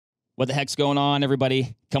What the heck's going on,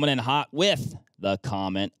 everybody? Coming in hot with the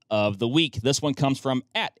comment of the week. This one comes from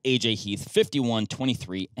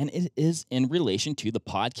 @AJHeath5123, and it is in relation to the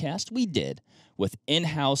podcast we did with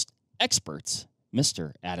in-house experts,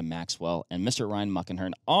 Mr. Adam Maxwell and Mr. Ryan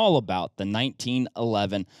Muckenhern, all about the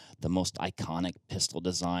 1911, the most iconic pistol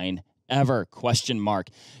design ever, ?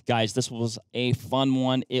 Guys, this was a fun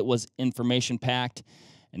one. It was information-packed,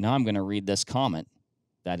 and now I'm going to read this comment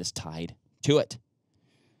that is tied to it.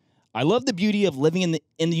 I love the beauty of living in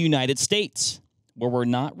the United States, where we're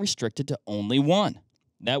not restricted to only one.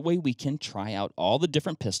 That way we can try out all the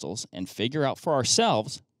different pistols and figure out for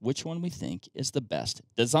ourselves which one we think is the best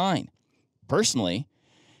design. Personally,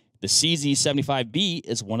 the CZ75B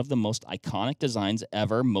is one of the most iconic designs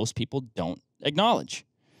ever most people don't acknowledge.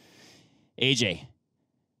 AJ,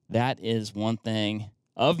 that is one thing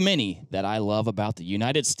of many that I love about the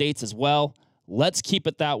United States as well. Let's keep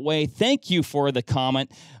it that way. Thank you for the comment.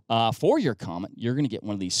 For your comment, you're going to get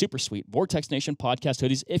one of these super sweet Vortex Nation podcast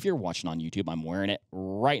hoodies. If you're watching on YouTube, I'm wearing it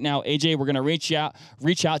right now. AJ, we're going to reach out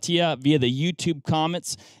to you via the YouTube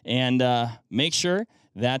comments and make sure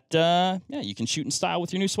that you can shoot in style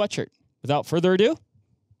with your new sweatshirt. Without further ado,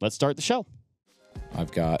 let's start the show.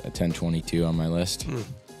 I've got a 1022 on my list.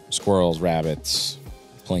 Squirrels, rabbits,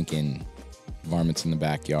 plinking, varmints in the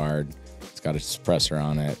backyard. It's got a suppressor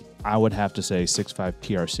on it. I would have to say 6.5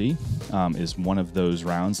 PRC is one of those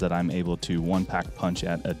rounds that I'm able to one-pack punch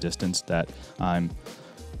at a distance that I'm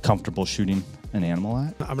comfortable shooting an animal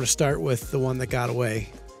at. I'm going to start with the one that got away,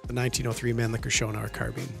 the 1903 Mannlicher Schoenauer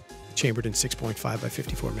carbine, chambered in 6.5 by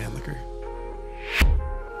 54 Mannlicher.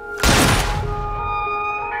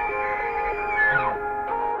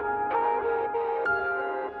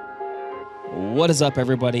 What is up,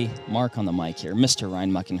 everybody? Mark on the mic here, Mr. Ryan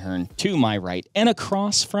Muckenhern to my right. And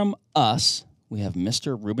across from us, we have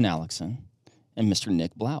Mr. Reuben Alexson and Mr.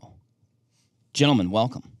 Nick Blau. Gentlemen,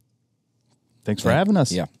 welcome. Thanks for having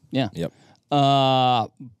us. Yeah. Yeah. Yep. Boy,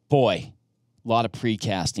 a lot of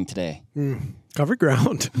pre-casting today. Covered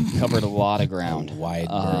ground. Covered a lot of ground. Wide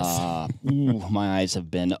berth. My eyes have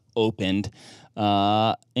been opened.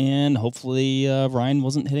 And hopefully Ryan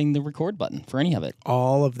wasn't hitting the record button for any of it.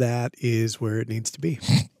 All of that is where it needs to be.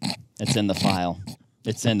 It's in the file.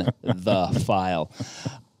 It's in the file.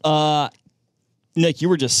 Nick, you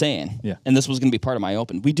were just saying, and this was going to be part of my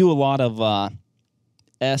open, we do a lot of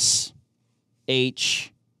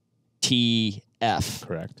SHTF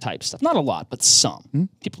type stuff. Not a lot, but some.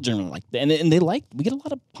 People generally like that. And they like, we get a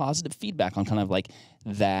lot of positive feedback on kind of like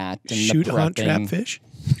that. And Shoot, the hunt, trap, fish.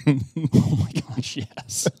 Oh my gosh,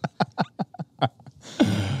 yes.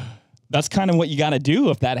 That's kind of what you got to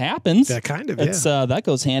do if that happens. That kind of, that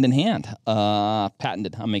goes hand in hand.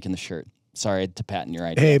 Patented. I'm making the shirt. Sorry to patent your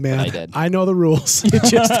idea. Hey, man, I did. I know the rules.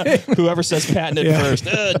 Whoever says patented first,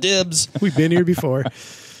 dibs. We've been here before.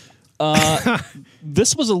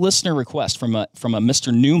 This was a listener request from a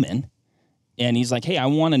Mr. Newman, and he's like, "Hey, I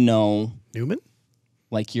want to know Newman,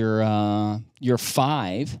 like your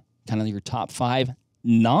five, kind of your top 5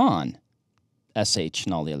 non-SH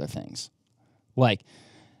and all the other things. Like,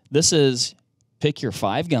 this is pick your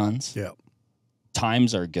 5 guns. Yeah,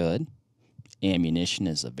 times are good, ammunition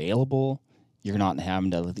is available. You're not having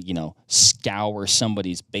to scour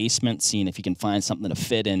somebody's basement, seeing if you can find something to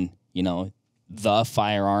fit in the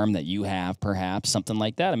firearm that you have, perhaps, something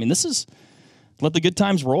like that. I mean, this is, let the good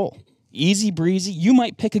times roll. Easy breezy. You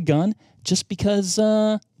might pick a gun just because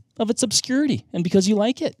of its obscurity and because you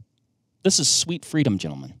like it. This is sweet freedom,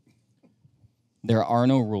 gentlemen. There are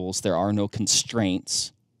no rules. There are no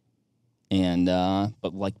constraints. And,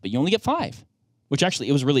 but you only get 5, which actually,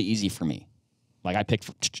 it was really easy for me. Like, I picked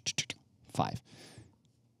 5.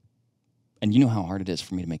 And you know how hard it is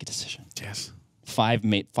for me to make a decision. Yes. 5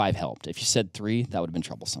 helped. If you said 3, that would have been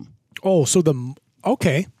troublesome. Oh, so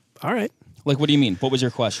okay. All right. Like, what do you mean? What was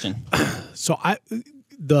your question? So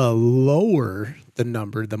the lower the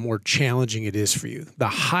number, the more challenging it is for you. The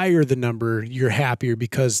higher the number, you're happier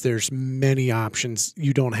because there's many options.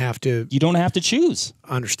 You don't have to choose.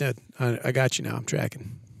 Understood. I got you now. I'm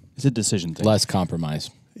tracking. It's a decision thing. Less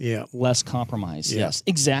compromise. Yeah. Less compromise. Yeah. Yes,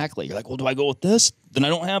 exactly. You're like, well, do I go with this? Then I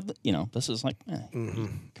don't have, this is like,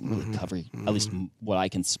 can really cover at least what I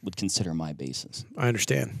would consider my basis. I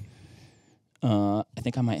understand. I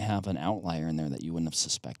think I might have an outlier in there that you wouldn't have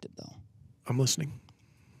suspected, though. I'm listening.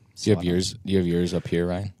 Do you have yours? Do you have yours up here,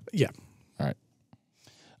 Ryan? Yeah. All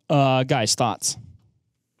right. Guys, thoughts?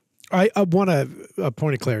 I want a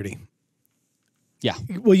point of clarity. Yeah.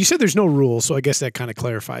 Well, you said there's no rules, so I guess that kind of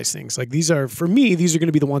clarifies things. Like, for me, these are going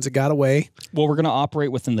to be the ones that got away. Well, we're going to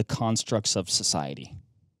operate within the constructs of society.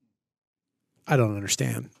 I don't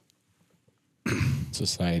understand.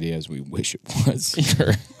 Society as we wish it was.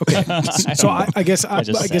 Sure. Okay. So I guess I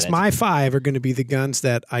just I said guess it. my 5 are going to be the guns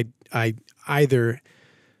that I either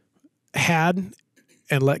had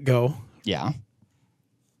and let go, Yeah.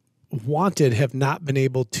 wanted, have not been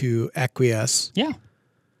able to acquiesce, Yeah.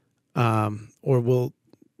 or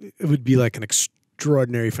it would be like an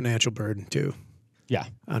extraordinary financial burden too. Yeah.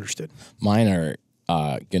 Understood. Mine are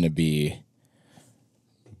going to be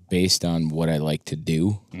based on what I like to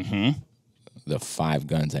do. Mm-hmm. The 5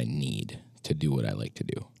 guns I need to do what I like to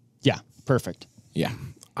do. Yeah. Perfect. Yeah.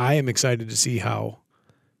 I am excited to see how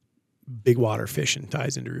big water fishing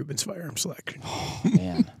ties into Reuben's firearm selection.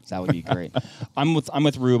 Man, that would be great. I'm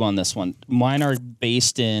with Rube on this one. Mine are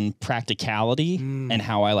based in practicality and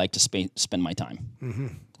how I like to spend my time.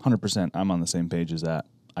 100%. I'm on the same page as that.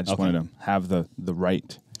 I just wanted to have the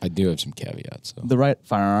right I do have some caveats. So. the right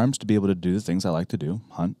firearms to be able to do the things I like to do: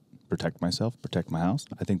 hunt, protect myself, protect my house.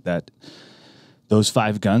 I think that those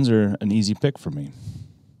 5 guns are an easy pick for me.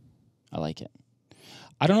 I like it.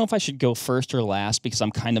 I don't know if I should go first or last because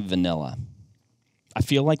I'm kind of vanilla. I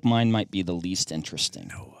feel like mine might be the least interesting.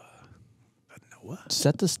 Noah,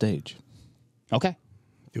 Set the stage. Okay.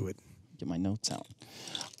 do it. Get my notes out.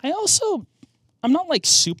 I'm not like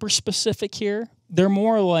super specific here. They're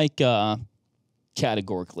more like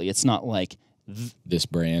categorically. It's not like This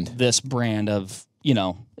brand. this brand of,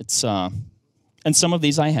 it's, and some of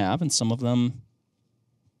these I have, and some of them,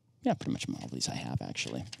 yeah, pretty much all of these I have,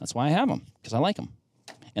 actually. That's why I have them, because I like them.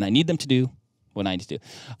 And I need them to do what I need to do.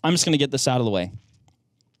 I'm just going to get this out of the way.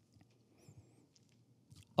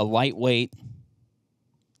 A lightweight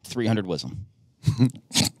 300 Wisdom.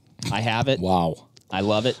 I have it. Wow. I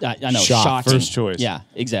love it. I know. Shock. Shocking. First choice. Yeah,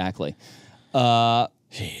 exactly.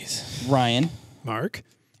 Jeez. Ryan, Mark,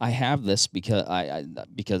 I have this because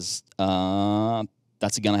because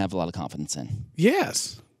that's a gun I have a lot of confidence in.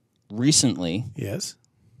 yes, Recently, yes,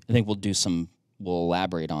 I think we'll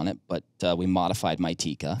elaborate on it, but we modified my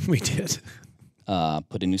Tika, we did.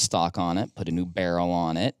 put a new stock on it, put a new barrel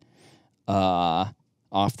on it.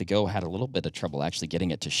 Off the go, had a little bit of trouble actually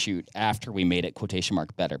getting it to shoot after we made it quotation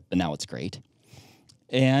mark better, but now it's great.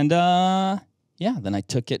 And then I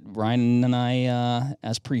took it, Ryan and I,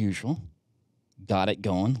 as per usual, got it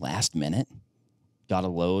going last minute, got a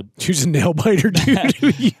load. Use a nail biter,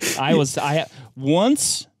 dude.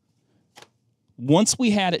 Once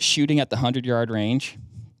we had it shooting at the 100-yard range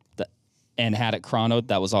and had it chronoed,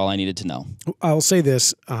 that was all I needed to know. I'll say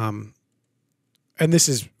this, and this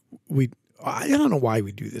is I don't know why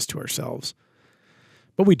we do this to ourselves,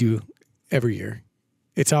 but we do every year.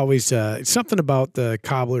 It's always it's something about the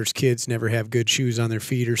cobbler's kids never have good shoes on their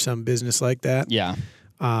feet or some business like that. Yeah.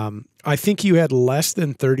 I think you had less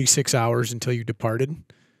than 36 hours until you departed.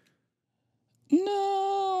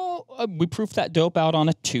 No, we proofed that dope out on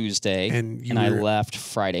a Tuesday, And I left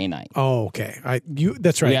Friday night. Oh, okay.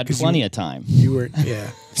 That's right. We had plenty of time. You were, yeah.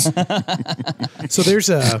 So there's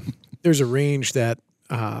a range that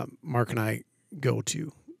Mark and I go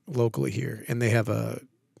to locally here, and they have a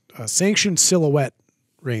sanctioned silhouette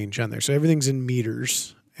range on there. So everything's in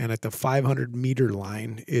meters, and at the 500 meter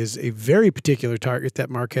line is a very particular target that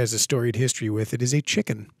Mark has a storied history with. It is a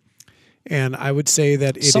chicken. And I would say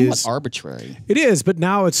that it Somewhat is arbitrary. It is, but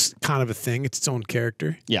now it's kind of a thing. It's its own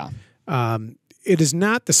character. Yeah. It is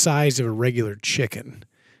not the size of a regular chicken.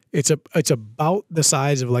 It's about the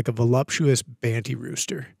size of like a voluptuous banty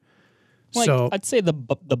rooster. Like, So I'd say the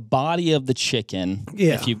body of the chicken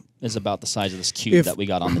is about the size of this cube that we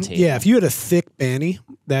got on the table. Yeah, if you had a thick banty,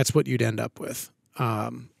 that's what you'd end up with.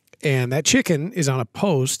 And that chicken is on a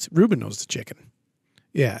post. Reuben knows the chicken.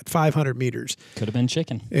 Yeah, at 500 meters. Could have been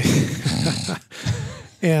chicken.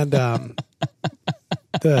 And That'll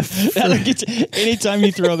get you. Anytime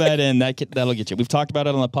you throw that in, that'll get you. We've talked about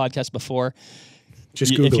it on the podcast before.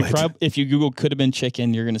 just Google it. If you Google "could have been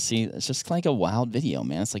chicken," you're going to see it's just like a wild video,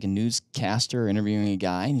 man. It's like a newscaster interviewing a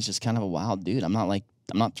guy, and he's just kind of a wild dude. I'm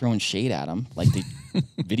not throwing shade at him. Like the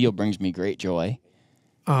video brings me great joy,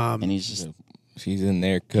 and he's in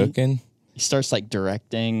there cooking. He starts like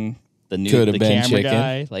directing the Coulda-been camera chicken.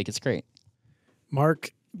 guy. Like it's great.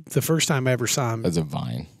 Mark, the first time I ever saw him That's a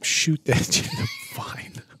vine. shoot that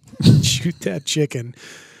chicken, shoot that chicken,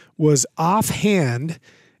 was offhand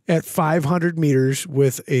at 500 meters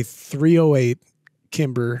with a 308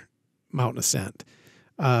 Kimber Mountain Ascent,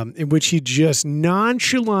 in which he just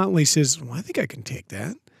nonchalantly says, "Well, I think I can take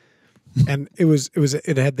that." And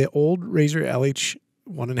it had the old Razor LH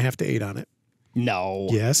 1.5 to 8 on it. No.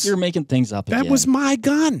 Yes. You're making things up again. That was my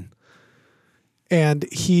gun. And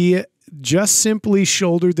he just simply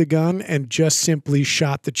shouldered the gun and just simply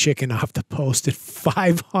shot the chicken off the post at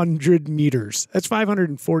 500 meters. That's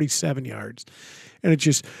 547 yards. And it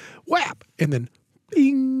just whap, and then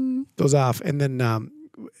bing, goes off. And then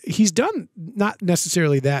he's done not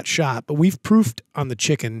necessarily that shot, but we've proofed on the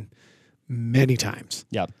chicken many times.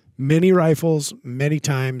 Yep. Many rifles, many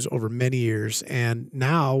times over many years. And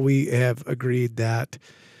now we have agreed that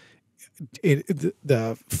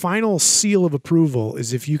the final seal of approval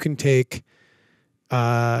is if you can take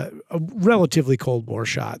a relatively cold bore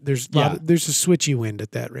shot. There's there's a switchy wind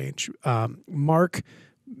at that range. Mark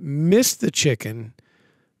missed the chicken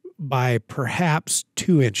by perhaps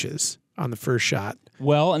 2 inches on the first shot.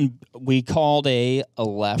 Well, and we called a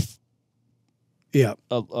left, Yeah.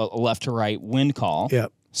 a left to right wind call. Yeah.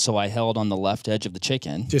 So I held on the left edge of the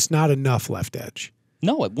chicken. Just not enough left edge.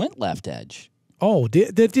 No, it went left edge. Oh,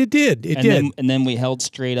 it did. And then we held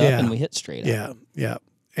straight up and we hit straight up. Yeah, yeah.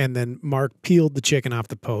 And then Mark peeled the chicken off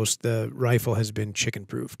the post. The rifle has been chicken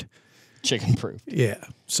proofed. Chicken proof. Yeah.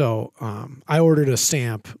 So I ordered a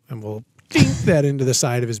stamp, and we'll dink that into the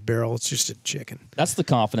side of his barrel. It's just a chicken. That's the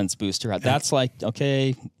confidence booster. That's like,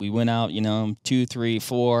 okay, we went out, 2, 3,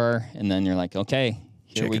 4, and then you're like, okay,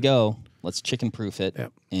 here we go. Let's chicken proof it.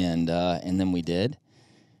 Yep. And then we did.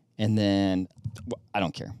 And then I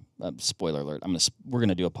don't care. Spoiler alert. We're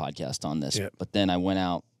gonna do a podcast on this. Yep. But then I went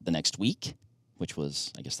out the next week, which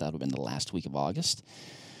was, I guess that would have been the last week of August.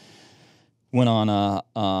 Went on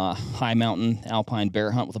a high mountain alpine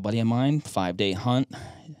bear hunt with a buddy of mine, 5-day hunt.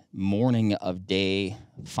 Morning of day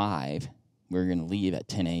 5, we were gonna leave at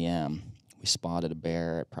 10 a.m. We spotted a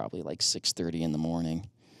bear at probably like 6:30 in the morning,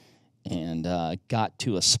 and got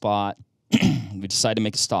to a spot. We decided to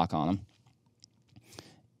make a stalk on him.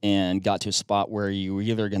 And got to a spot where you were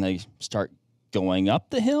either going to start going up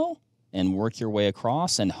the hill and work your way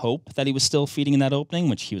across and hope that he was still feeding in that opening,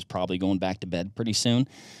 which he was probably going back to bed pretty soon,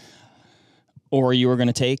 or you were going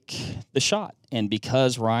to take the shot. And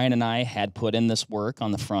because Ryan and I had put in this work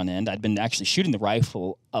on the front end, I'd been actually shooting the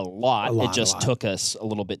rifle a lot. It just took us a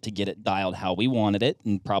little bit to get it dialed how we wanted it,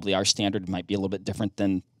 and probably our standard might be a little bit different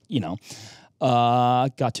than,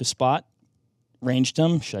 got to a spot, ranged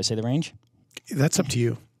him. Should I say the range? That's up to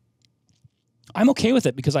you. I'm okay with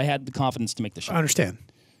it because I had the confidence to make the shot. I understand.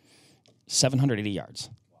 780 yards.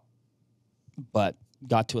 But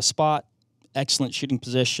got to a spot, excellent shooting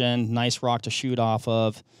position, nice rock to shoot off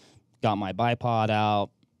of, got my bipod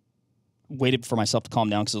out, waited for myself to calm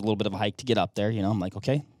down because it was a little bit of a hike to get up there. I'm like,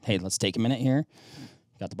 okay, hey, let's take a minute here.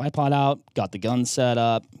 Got the bipod out, got the gun set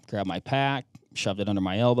up, grabbed my pack, shoved it under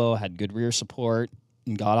my elbow, had good rear support,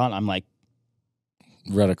 and got on. I'm like,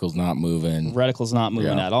 reticle's not moving. Reticle's not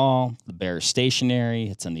moving at all. The bear's stationary.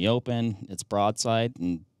 It's in the open. It's broadside,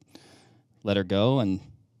 and let her go, and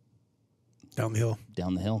down the hill,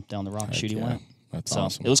 down the rock. Shoot, he went. That's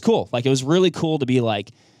awesome. It was cool. Like, it was really cool to be like,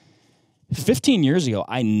 15 years ago,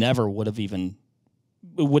 I never would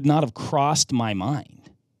not have crossed my mind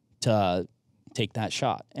to take that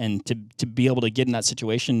shot, and to be able to get in that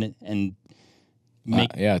situation and make.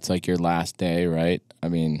 It's like your last day, right? I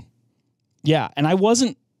mean. Yeah, and I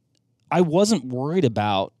wasn't worried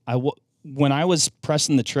about when I was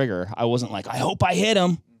pressing the trigger. I wasn't like, I hope I hit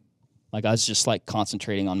him. Like, I was just like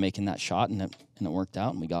concentrating on making that shot, and it worked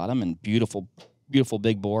out, and we got him. And beautiful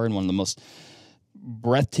big bore, and one of the most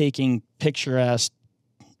breathtaking, picturesque,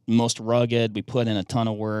 most rugged. We put in a ton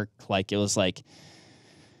of work. Like, it was like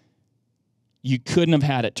you couldn't have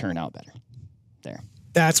had it turn out better. There.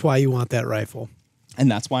 That's why you want that rifle. And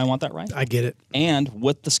that's why I want that rifle. I get it. And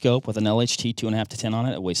with the scope, with an LHT 2.5 to 10 on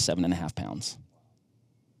it, it weighs 7.5 pounds.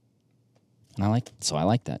 And I like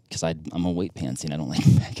that because I'm a weight pansy and I don't like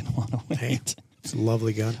packing a lot of weight. Hey, it's a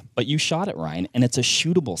lovely gun. But you shot it, Ryan, and it's a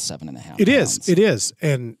shootable 7.5 pounds. It is.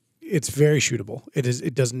 And it's very shootable. It is.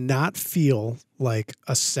 It does not feel like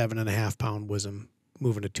a 7.5 pound WSM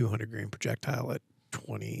moving a 200 grain projectile at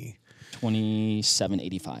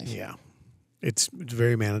 27.85. Yeah. It's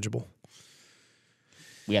very manageable.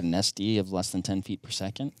 We had an SD of less than 10 feet per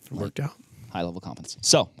second. It worked out. High level confidence.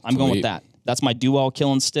 So I'm going with that. That's my do-all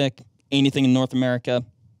killing stick. Anything in North America,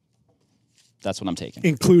 that's what I'm taking.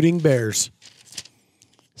 Including bears.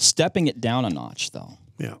 Stepping it down a notch, though.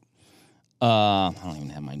 Yeah. I don't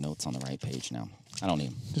even have my notes on the right page now. I don't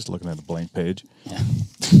even. Just looking at a blank page. Yeah.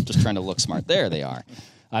 Just trying to look smart. There they are.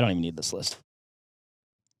 I don't even need this list.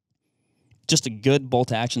 Just a good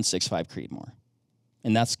bolt-action 6.5 Creedmoor.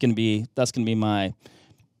 And that's gonna be my.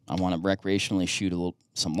 I want to recreationally shoot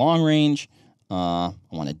some long range. I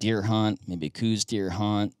want a deer hunt, maybe a coos deer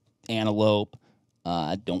hunt, antelope.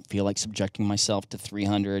 I don't feel like subjecting myself to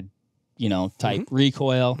 300, type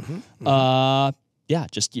recoil. yeah,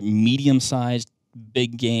 just get medium-sized,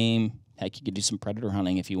 big game. Heck, you could do some predator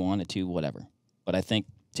hunting if you wanted to, whatever. But I think,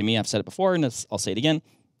 to me, I've said it before, and I'll say it again,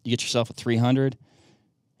 you get yourself a 300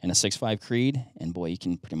 and a 6.5 Creed, and boy, you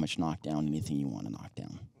can pretty much knock down anything you want to knock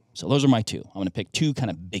down. So those are my two. I'm going to pick two kind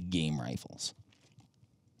of big game rifles.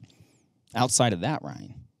 Outside of that,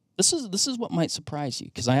 Ryan, this is what might surprise you,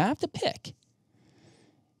 because I have to pick.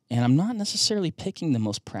 And I'm not necessarily picking the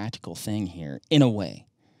most practical thing here, in a way.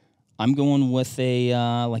 I'm going with a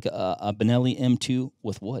Benelli M2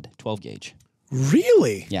 with wood, 12 gauge.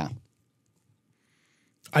 Really? Yeah.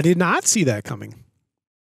 I did not see that coming.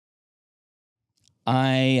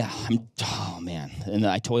 Oh man, and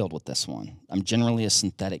I toiled with this one. I'm generally a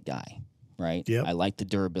synthetic guy, right? Yep. I like the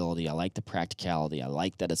durability. I like the practicality. I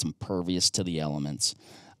like that it's impervious to the elements.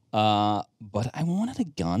 But I wanted a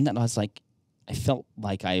gun that I felt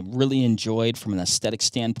like I really enjoyed from an aesthetic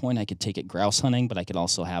standpoint. I could take it grouse hunting, but I could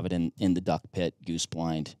also have it in the duck pit, goose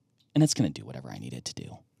blind, and it's going to do whatever I need it to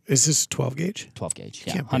do. Is this 12 gauge? 12 gauge, You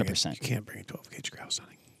yeah, can't bring 100%. You can't bring a 12 gauge grouse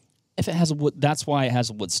hunting. If it has a wood, that's why it has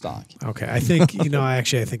a wood stock. Okay, I think I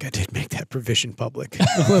think I did make that provision public a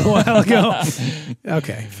little while ago.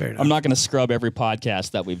 Okay, fair enough. I'm not going to scrub every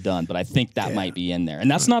podcast that we've done, but I think that might be in there. And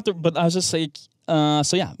that's not the. But I was just saying.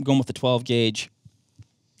 So yeah, I'm going with the 12 gauge.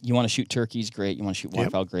 You want to shoot turkeys, great. You want to shoot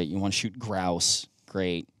waterfowl, great. You want to shoot grouse,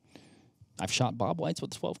 great. I've shot bobwhites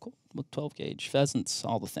with 12 gauge, pheasants,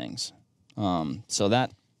 all the things. So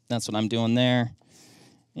that's what I'm doing there,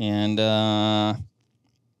 and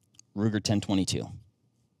Ruger 1022.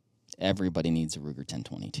 Everybody needs a Ruger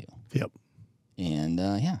 1022. Yep. And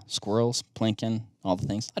yeah, squirrels, plinking, all the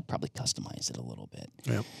things. I'd probably customize it a little bit.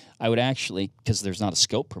 Yep. I would actually, because there's not a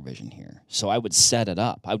scope provision here, so I would set it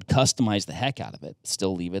up. I would customize the heck out of it,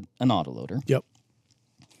 still leave it an autoloader. Yep.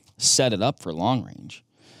 Set it up for long range,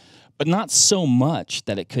 but not so much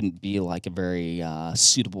that it couldn't be like a very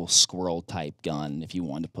suitable squirrel type gun if you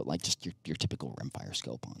wanted to put like just your typical rimfire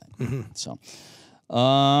scope on it. Mm-hmm. So,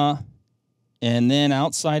 and then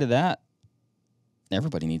outside of that,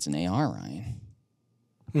 everybody needs an AR, Ryan.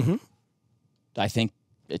 Mm-hmm. I think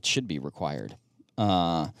it should be required.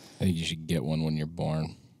 I think you should get one when you're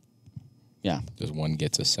born. Yeah. Just one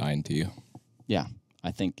gets assigned to you. Yeah.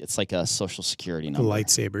 I think it's like a Social Security The number.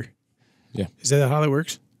 lightsaber. Yeah. Is that how that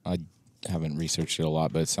works? I haven't researched it a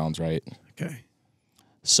lot, but it sounds right. Okay.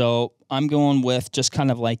 So I'm going with just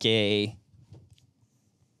kind of like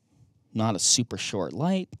not a super short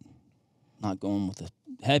light, not going with a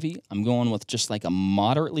heavy. I'm going with just like a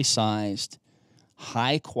moderately sized,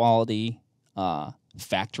 high quality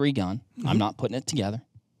factory gun. Mm-hmm. I'm not putting it together.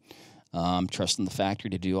 I'm trusting the factory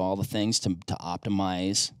to do all the things to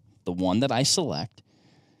optimize the one that I select,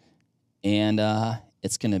 and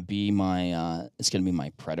it's going to be my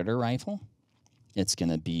Predator rifle. It's going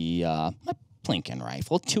to be my Plinkin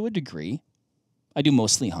rifle to a degree. I do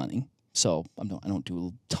mostly hunting, so I don't do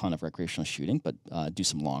a ton of recreational shooting, but do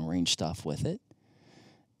some long range stuff with it,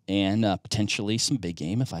 and potentially some big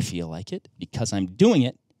game if I feel like it, because I'm doing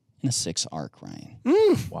it in a 6 arc, Ryan.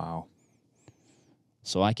 Wow.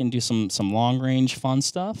 So I can do some long range fun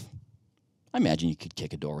stuff. I imagine you could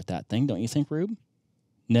kick a door with that thing, don't you think, Rube?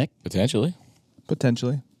 Nick? Potentially.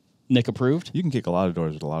 Potentially. Nick approved? You can kick a lot of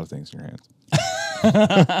doors with a lot of things in your hands.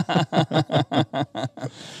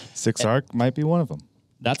 6 arc might be one of them.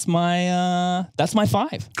 That's my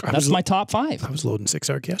 5. That's my top 5. I was loading 6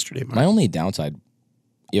 arc yesterday, Mark. My only downside,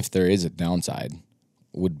 if there is a downside,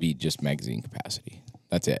 would be just magazine capacity.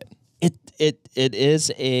 That's it. It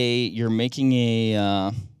is you're making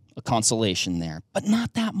a consolation there, but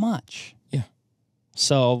not that much. Yeah.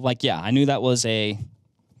 So I knew that was I'm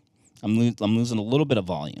losing a little bit of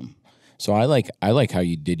volume. So I like how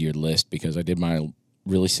you did your list, because I did mine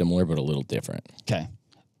really similar but a little different. Okay.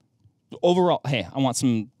 Overall, hey, I want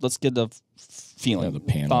some. Let's get the feeling, the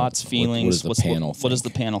panel. thoughts, feelings. What does the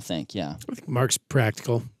panel think? Yeah. I think Mark's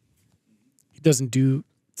practical. He doesn't do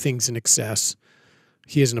things in excess.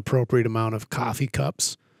 He has an appropriate amount of coffee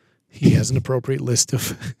cups. He has an appropriate list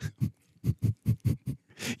of...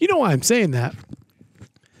 You know why I'm saying that?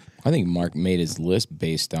 I think Mark made his list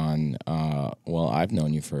based on, I've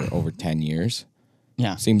known you for over 10 years.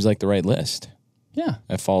 Yeah. Seems like the right list. Yeah.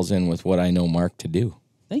 That falls in with what I know Mark to do.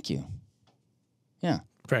 Thank you. Yeah.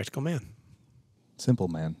 Practical man. Simple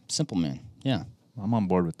man. Simple man. Yeah. I'm on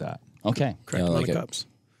board with that. Okay. Correct amount of cups.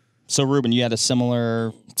 So, Reuben, you had a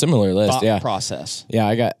similar list, thought process. Yeah,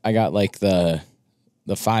 I got like the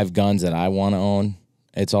 5 guns that I want to own.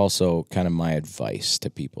 It's also kind of my advice to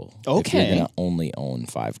people. Okay. If you're going to only own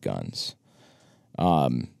 5 guns.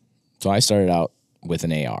 So I started out with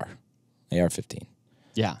an AR-15.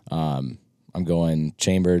 Yeah. I'm going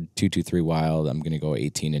chambered 223 wild. I'm going to go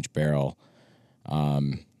 18-inch barrel.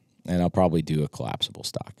 And I'll probably do a collapsible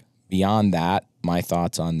stock. Beyond that, my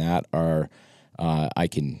thoughts on that are I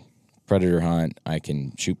can predator hunt, I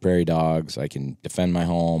can shoot prairie dogs, I can defend my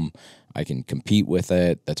home, I can compete with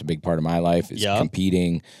it. That's a big part of my life is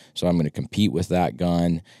competing. So I'm going to compete with that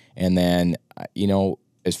gun. And then, you know,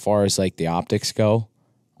 as far as like the optics go,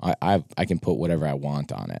 I can put whatever I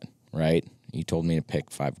want on it, right? You told me to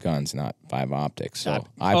pick 5 guns, not 5 optics. So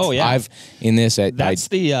I've in this that's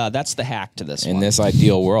the hack to this. In one. this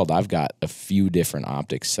ideal world, I've got a few different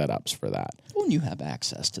optics setups for that. Well, you have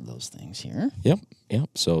access to those things here. Yep.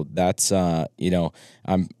 So that's you know,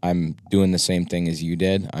 I'm doing the same thing as you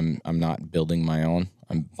did. I'm not building my own.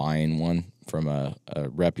 I'm buying one from a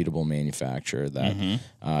reputable manufacturer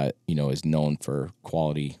that you know, is known for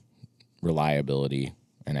quality, reliability,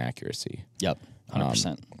 and accuracy. Yep.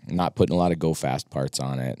 100%. Not putting a lot of go fast parts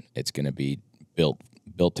on it. It's going to be built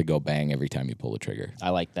to go bang every time you pull the trigger. I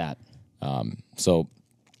like that. So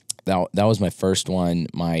that was my first one.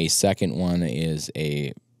 My second one is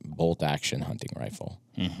a bolt action hunting rifle.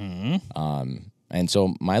 And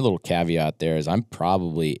so my little caveat there is I'm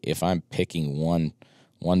probably, if I'm picking one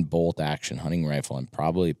bolt action hunting rifle, I'm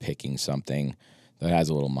probably picking something that has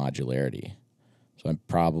a little modularity. So I'm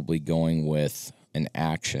probably going with an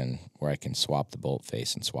action where I can swap the bolt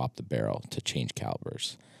face and swap the barrel to change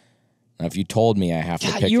calibers. Now, if you told me I have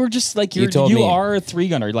to pick... you were just like, you are a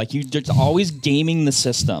 3-gunner. Like, you just always gaming the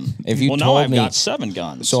system. If you well, told now I've me, got 7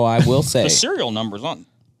 guns. So I will say... the serial number's on.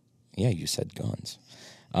 Yeah, you said guns.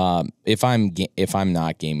 If I'm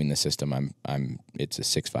not gaming the system, it's a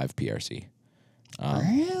 6.5 PRC.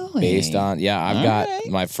 Really? Based on... Yeah, I've got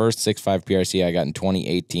my first 6.5 PRC I got in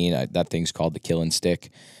 2018. That thing's called the Killing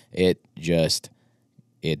Stick.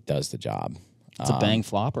 It does the job. It's a bang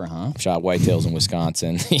flopper, huh? I've shot whitetails in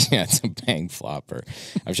Wisconsin. Yeah, it's a bang flopper.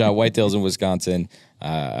 I've shot whitetails in Wisconsin.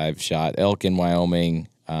 I've shot elk in Wyoming.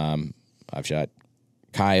 I've shot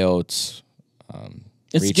coyotes.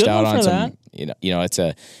 It's reached good out one on for some. that. You know,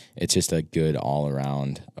 it's just a good all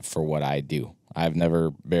around for what I do. I've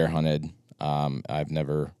never bear hunted. I've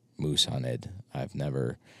never moose hunted. I've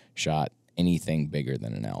never shot anything bigger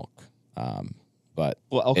than an elk. But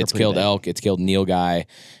it's killed elk, it's killed nilgai,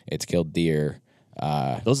 it's killed deer.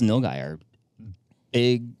 Those nilgai are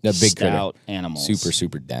big stout animals. Super,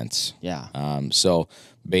 super dense. Yeah. So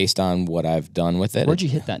based on what I've done with it. Where'd you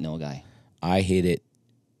hit that nilgai? I hit it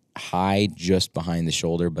high just behind the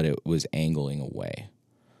shoulder, but it was angling away.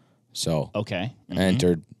 So okay.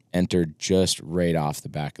 Entered just right off the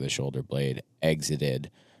back of the shoulder blade,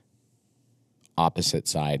 exited opposite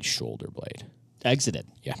side shoulder blade. Exited?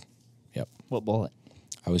 Yeah. Yep. What bullet?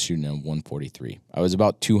 I was shooting a 143. I was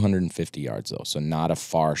about 250 yards though, so not a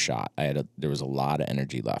far shot. There was a lot of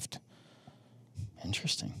energy left.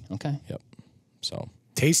 Interesting. Okay. Yep. So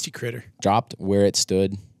tasty critter. Dropped where it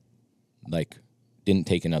stood, like didn't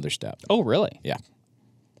take another step. Oh, really? Yeah.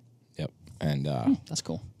 Yep. And that's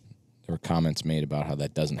cool. There were comments made about how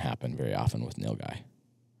that doesn't happen very often with nilgai.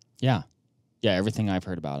 Yeah. Yeah. Everything I've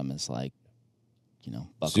heard about him is like, you know,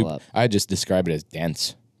 buckle up. I just describe it as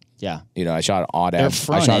dense. Yeah. You know, I shot an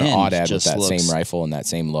aoudad with that same rifle and that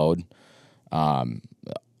same load.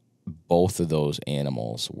 Both of those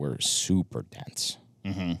animals were super dense.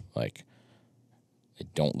 Like, they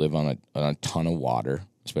don't live on a ton of water,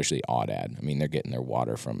 especially aoudad. I mean, they're getting their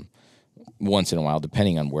water from once in a while,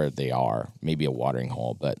 depending on where they are, maybe a watering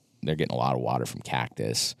hole, but they're getting a lot of water from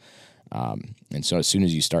cactus. And so as soon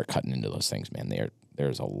as you start cutting into those things, man,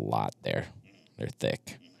 there's a lot there. They're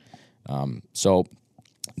thick. So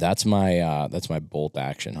that's my bolt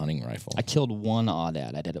action hunting rifle. I killed one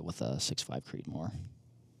aoudad. I did it with a 6.5 Creedmoor.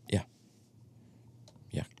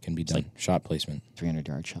 Yeah, can be done. Like shot placement.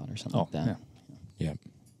 300-yard shot or something like that.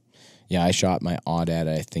 Yeah, I shot my aoudad at,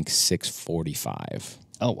 I think, 645.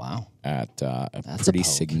 Oh, wow. At That's pretty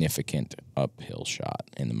significant uphill shot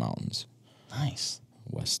in the mountains. Nice.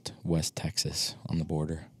 West Texas on the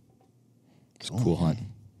border. It's a Cool, cool hunt.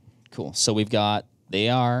 Cool. So we've got We've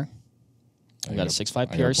got a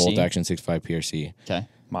 6.5 PRC. Bolt action 6.5 PRC. Okay.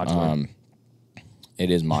 Modular. It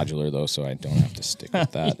is modular though, so I don't have to stick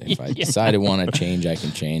with that. If I decide I want to change, I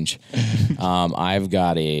can change. I've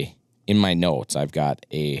got in my notes, I've got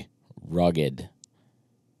a rugged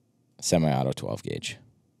semi-auto 12 gauge.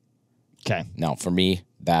 Okay. Now for me,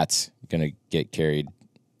 that's gonna get carried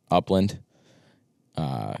upland.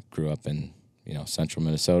 Grew up in central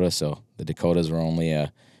Minnesota, so the Dakotas were only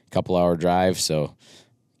a couple hour drive, so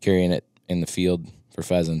carrying it in the field for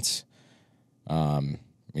pheasants.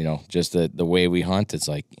 Just the way we hunt, it's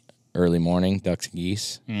like early morning, ducks and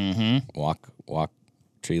geese. Mm-hmm. Walk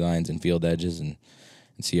tree lines and field edges and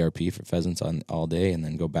CRP for pheasants on all day, and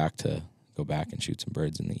then go back and shoot some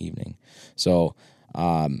birds in the evening. So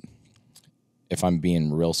if I'm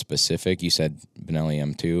being real specific, you said Benelli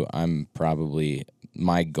M2. I'm probably,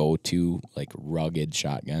 my go-to like rugged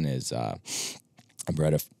shotgun is a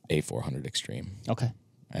Beretta A400 Extreme. Okay.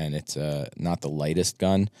 And it's not the lightest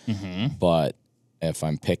gun, Mm-hmm. but if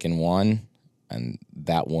I'm picking one, and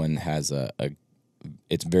that one has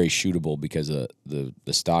it's very shootable because of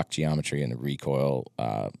the stock geometry and the recoil,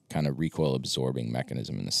 kind of recoil absorbing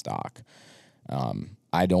mechanism in the stock.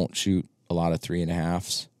 I don't shoot a lot of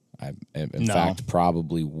 3.5s. In fact,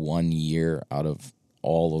 probably 1 year out of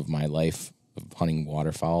all of my life of hunting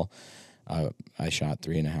waterfowl, I shot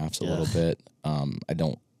 3.5s a little bit. I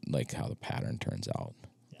don't like how the pattern turns out.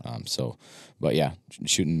 But yeah,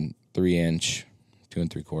 shooting 3-inch, 2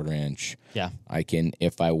 3/4 inch. Yeah. I can,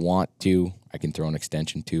 if I want to, I can throw an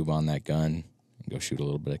extension tube on that gun and go shoot a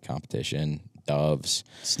little bit of competition, doves,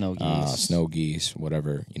 Snow geese,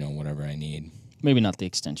 whatever, whatever I need. Maybe not the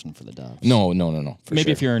extension for the doves. No. Maybe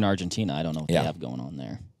sure. if you're in Argentina, I don't know what they have going on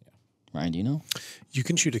there. Ryan, do you know? You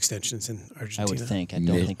can shoot extensions in Argentina. I would think. I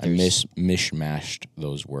don't think there's... I mishmashed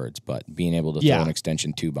those words, but being able to throw an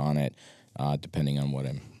extension tube on it, depending on what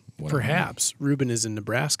I'm... Perhaps. Reuben is in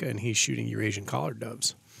Nebraska, and he's shooting Eurasian collared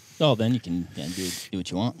doves. Oh, then you can do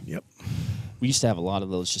what you want. Yep. We used to have a lot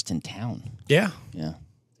of those just in town. Yeah. Yeah.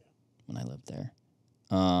 When I lived there.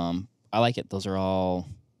 I like it. Those are all...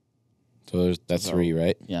 So that's 3,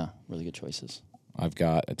 right? Yeah, really good choices. I've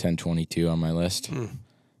got a 1022 on my list.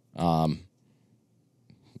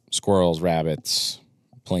 Squirrels, rabbits,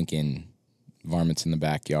 plinking, varmints in the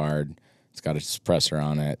backyard. It's got a suppressor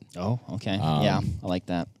on it. Oh, okay. Yeah, I like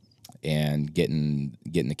that. And getting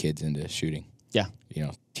the kids into shooting. Yeah.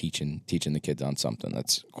 Teaching the kids on something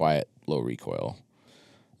that's quiet, low recoil.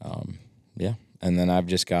 Yeah. And then I've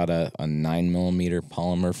just got a 9mm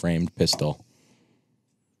polymer framed pistol.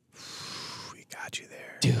 We got you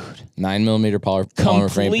there. Dude. 9mm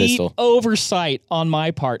polymer framed pistol. Complete oversight on my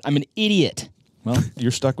part. I'm an idiot. Well, you're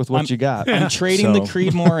stuck with what you got. I'm trading the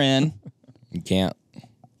Creedmoor in. You can't.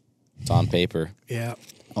 It's on paper. Yeah.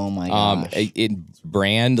 Oh my gosh.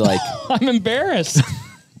 Brand, like... I'm embarrassed.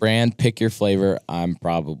 Brand, pick your flavor. I'm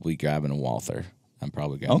probably grabbing a Walther. I'm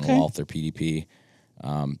probably grabbing a Walther PDP.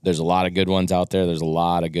 There's a lot of good ones out there. There's a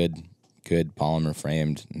lot of good polymer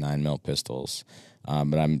framed 9mm pistols.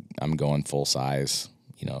 But I'm going full size,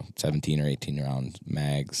 17 or 18 round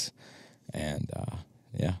mags, and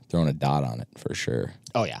throwing a dot on it for sure.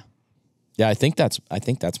 Oh yeah. Yeah, I think that's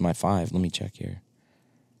my 5. Let me check here.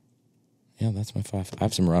 Yeah, that's my 5. I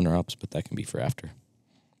have some runner-ups, but that can be for after.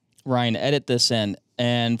 Ryan, edit this in.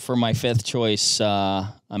 And for my 5th choice,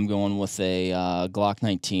 I'm going with a Glock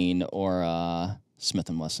 19 or a Smith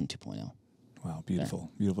 & Wesson 2.0. Wow, beautiful. There.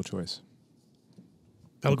 Beautiful choice.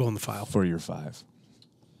 That'll go in the file. For your 5.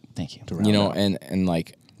 Thank you. And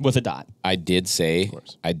like... With a dot. I did say,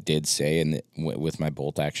 with my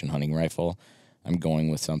bolt-action hunting rifle, I'm going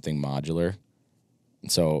with something modular.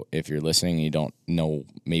 So if you're listening and you don't know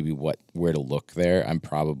maybe where to look there, I'm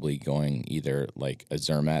probably going either like a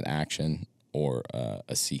Zermatt action or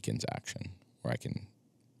a Seekins action, where I can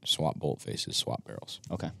swap bolt faces, swap barrels.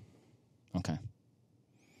 Okay.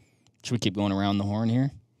 Should we keep going around the horn here?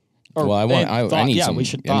 I need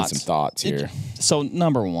some thoughts here. So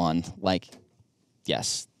number 1,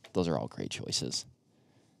 yes, those are all great choices.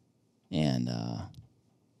 And I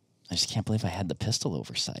just can't believe I had the pistol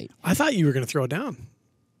oversight. I thought you were going to throw it down.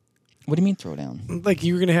 What do you mean throw down? Like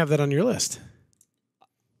you were going to have that on your list.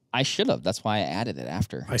 I should have. That's why I added it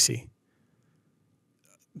after. I see.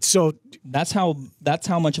 So that's how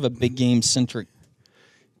much of a big game centric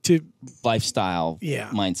lifestyle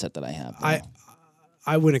mindset that I have.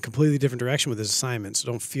 I went a completely different direction with this assignment, so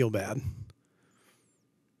don't feel bad.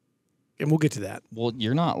 And we'll get to that. Well,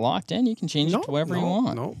 you're not locked in. You can change it to whatever you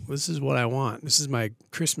want. No, this is what I want. This is my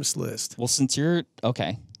Christmas list. Well, since you're...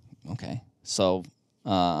 Okay. So,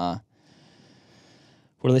 what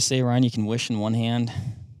do they say, Ryan? You can wish in one hand?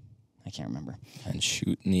 I can't remember. And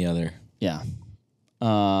shoot in the other. Yeah.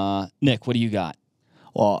 Nick, what do you got?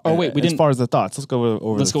 Well, we didn't... As far as the thoughts, let's go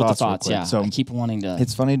over let's the go thoughts. With the thoughts, yeah. So I keep wanting to...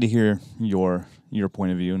 It's funny to hear your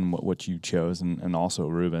point of view and what you chose, and also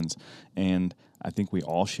Reuben's. And I think we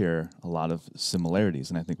all share a lot of similarities,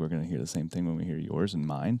 and I think we're going to hear the same thing when we hear yours and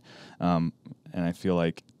mine. And I feel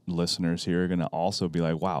like listeners here are going to also be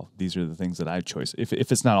like, wow, these are the things that I chose. If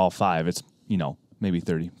it's not all 5, it's, maybe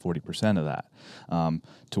 30-40% of that,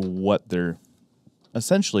 to what they're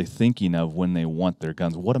essentially thinking of when they want their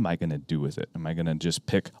guns. What am I going to do with it? Am I going to just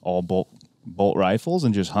pick all bolt rifles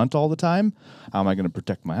and just hunt all the time? How am I going to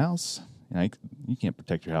protect my house? You can't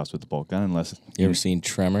protect your house with a bolt gun unless You ever seen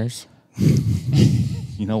Tremors?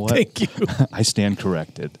 you know what? Thank you. I stand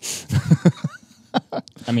corrected.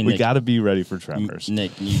 I mean, We Nick, got to be ready for tremors.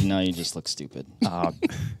 Nick, you just look stupid.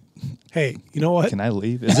 Hey, you know what? Can I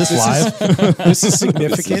leave? Is this live? This is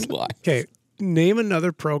significant. live. Okay, name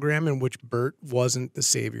another program in which Bert wasn't the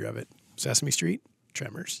savior of it. Sesame Street,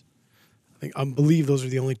 Tremors. I believe those are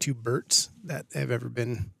the only two Berts that have ever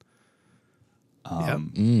been.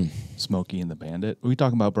 Smokey and the Bandit. Are we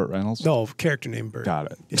talking about Burt Reynolds? No, character named Bert.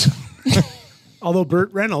 Got it. Although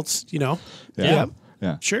Burt Reynolds, you know. Yeah.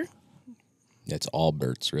 Yeah. Sure. It's all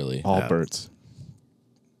Berts, really. All Burts.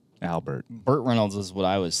 Albert. Burt Reynolds is what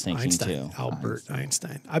I was thinking Einstein. too. Albert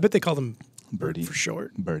Einstein. I bet they called him Bert Birdie. for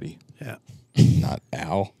short. Birdie. Yeah. Not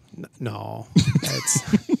Al. No. That's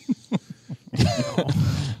no.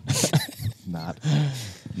 Not.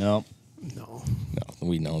 No. No. No,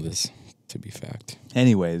 we know this to be fact.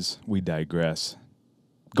 Anyways, we digress.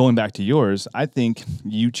 Going back to yours, I think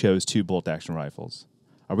you chose 2 bolt-action rifles.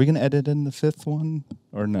 Are we going to edit in the 5th one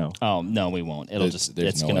or no? Oh no, we won't. It'll There's just no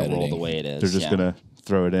it's gonna roll the editing. way it is. They're just yeah. going to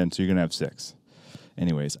throw it in, so you're going to have 6.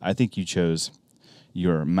 Anyways, I think you chose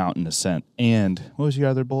your Mountain Ascent. And what was your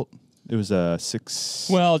other bolt? It was a 6.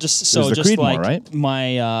 Well, just so the just Creedmoor, like right?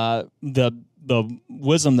 my the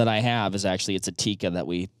wisdom that I have is actually it's a Tika that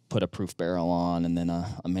we put a proof barrel on and then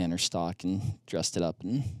a Manor stock and dressed it up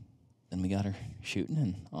and then we got her shooting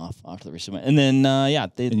and off to the races. And then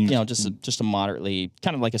just a moderately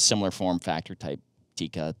kind of like a similar form factor type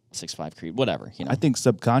Tika 6.5 Creed, whatever. I think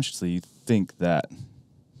subconsciously you think that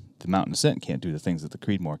the Mountain Ascent can't do the things that the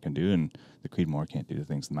Creedmoor can do, and the Creedmoor can't do the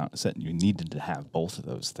things the Mountain Ascent. You needed to have both of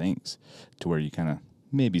those things to where you kind of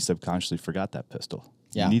maybe subconsciously forgot that pistol.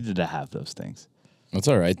 Yeah. You needed to have those things. That's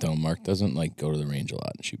all right, though. Mark doesn't go to the range a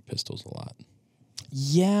lot and shoot pistols a lot.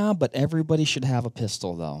 Yeah, but everybody should have a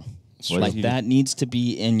pistol though. What Like if you- that needs to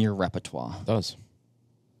be in your repertoire. It does.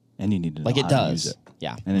 And you need to know Like it how to use does. it.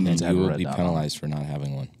 Yeah. And it needs to And have you a will red be dot on it. penalized for not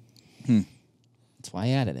having one. That's why I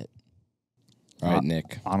added it. All right,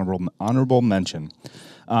 Nick. Honorable mention.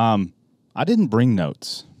 I didn't bring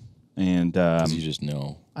notes, and 'Cause you just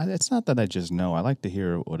know. it's not that I just know. I like to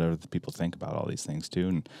hear what other people think about all these things too,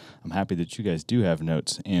 and I'm happy that you guys do have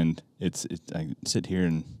notes. And I sit here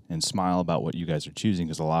and smile about what you guys are choosing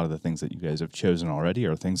because a lot of the things that you guys have chosen already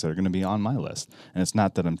are things that are going to be on my list. And it's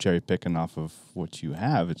not that I'm cherry picking off of what you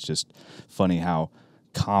have. It's just funny how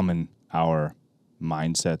common our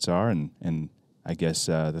mindsets are, and I guess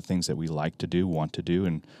the things that we like to do, want to do,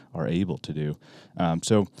 and are able to do.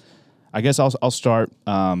 So I guess I'll start.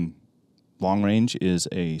 Long range is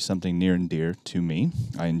something near and dear to me.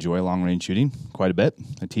 I enjoy long range shooting quite a bit.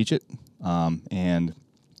 I teach it, and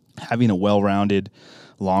having a well-rounded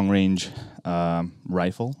long range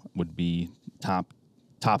rifle would be top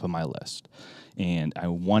of my list. And I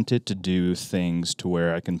wanted to do things to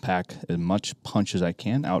where I can pack as much punch as I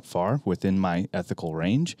can out far within my ethical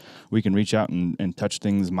range. We can reach out and touch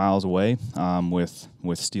things miles away with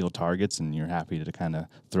steel targets, and you're happy to kind of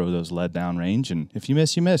throw those lead down range. And if you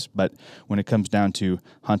miss, you miss. But when it comes down to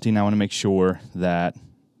hunting, I want to make sure that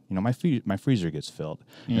my freezer gets filled.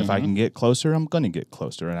 And if I can get closer, I'm going to get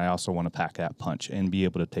closer. And I also want to pack that punch and be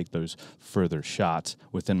able to take those further shots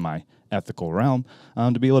within my ethical realm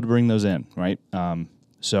to be able to bring those in, right?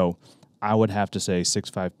 So I would have to say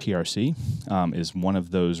 6.5 PRC is one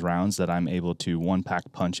of those rounds that I'm able to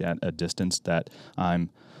one-pack punch at a distance that I'm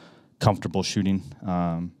comfortable shooting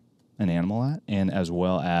an animal at, and as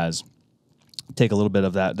well as take a little bit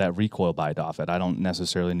of that recoil bite off it. I don't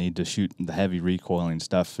necessarily need to shoot the heavy recoiling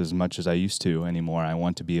stuff as much as I used to anymore. I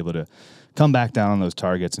want to be able to come back down on those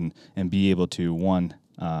targets and be able to,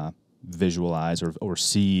 visualize or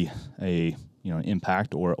see a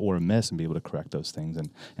impact or a miss and be able to correct those things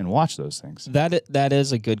and watch those things. That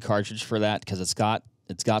is a good cartridge for that because it's got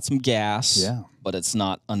some gas, Yeah. but it's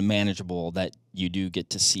not unmanageable. That you do get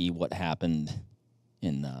to see what happened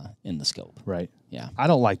in the scope. Right. Yeah. I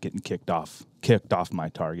don't like getting kicked off my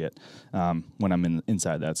target when I'm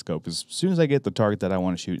inside that scope. As soon as I get the target that I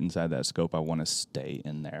want to shoot inside that scope, I want to stay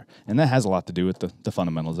in there. And that has a lot to do with the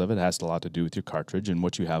fundamentals of it. It has a lot to do with your cartridge and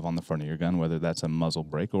what you have on the front of your gun, whether that's a muzzle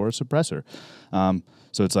brake or a suppressor.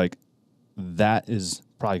 So it's like that is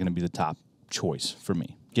probably going to be the top choice for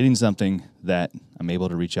me. Getting something that I'm able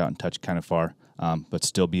to reach out and touch kind of far, but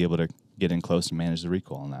still be able to get in close and manage the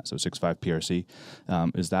recoil on that. So 6.5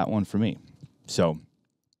 PRC is that one for me. So,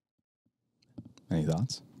 any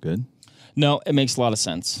thoughts? Good? No, it makes a lot of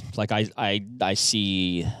sense. Like I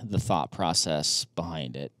see the thought process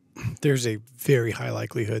behind it. There's a very high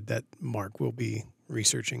likelihood that Mark will be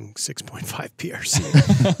researching 6.5 PRC.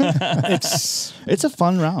 It's a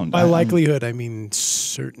fun round. By likelihood, I mean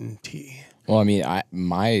certainty. Well, I mean,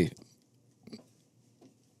 my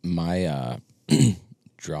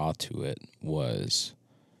draw to it was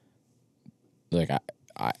like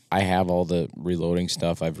I have all the reloading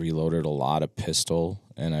stuff. I've reloaded a lot of pistol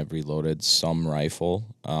and I've reloaded some rifle.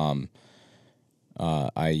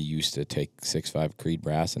 I used to take 6.5 Creed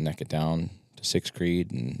brass and neck it down to 6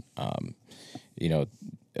 Creed, and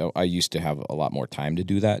I used to have a lot more time to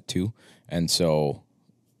do that too. And so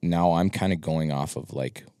now I'm kind of going off of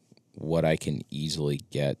like what I can easily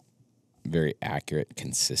get very accurate,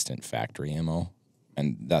 consistent factory ammo,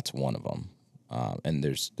 and that's one of them. And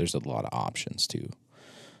there's a lot of options too.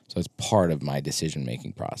 So it's part of my decision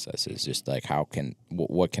making process is just like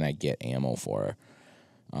what can I get ammo for?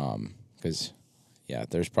 Because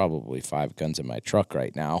there's probably 5 guns in my truck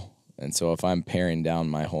right now, and so if I'm paring down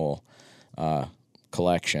my whole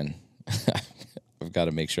collection, I've got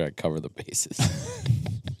to make sure I cover the bases.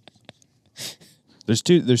 There's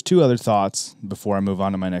two other thoughts before I move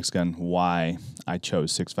on to my next gun. Why I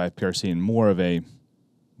chose 6.5 PRC and more of a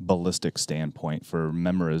ballistic standpoint for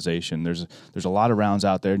memorization. There's a lot of rounds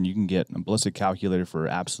out there, and you can get a ballistic calculator for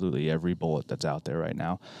absolutely every bullet that's out there right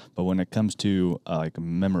now. But when it comes to like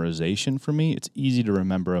memorization, for me, it's easy to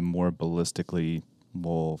remember a more ballistically,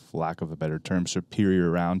 well, for lack of a better term, superior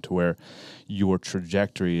round, to where your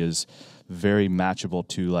trajectory is very matchable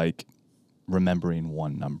to like remembering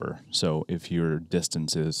one number. So if your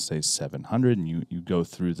distance is, say, 700, and you go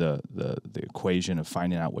through the equation of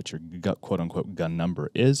finding out what your quote-unquote gun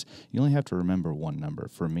number is, you only have to remember one number.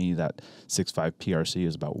 For me, that 6.5 PRC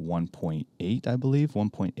is about 1.8, I believe,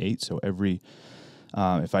 1.8. So every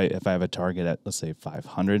if I have a target at, let's say,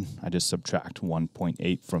 500, I just subtract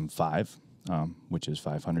 1.8 from 5, which is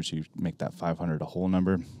 500. So you make that 500 a whole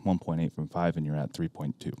number, 1.8 from 5, and you're at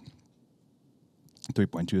 3.2.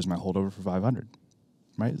 3.2 is my holdover for 500,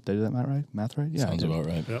 right? Did I do that math right? Yeah. Sounds about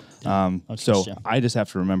right. Yep. So I just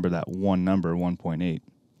have to remember that one number, 1.8,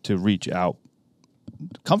 to reach out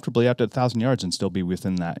comfortably after 1,000 yards and still be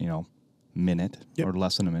within that, minute or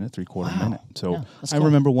less than a minute, 3/4 minute. So I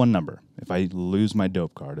remember one number. If I lose my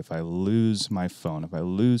dope card, if I lose my phone, if I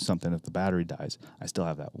lose something, if the battery dies, I still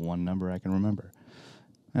have that one number I can remember.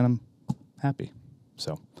 And I'm happy.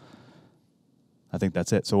 So I think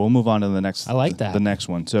that's it. So we'll move on to the next. I like that. The next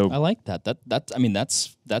one. So I like that.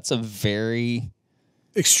 That's a very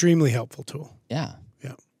extremely helpful tool. Yeah.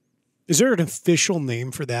 Yeah. Is there an official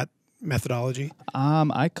name for that methodology?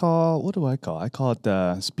 what do I call? I call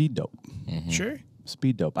it speed dope. Mm-hmm. Sure.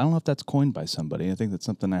 Speed dope. I don't know if that's coined by somebody. I think that's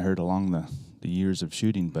something I heard along the years of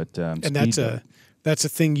shooting. But and that's a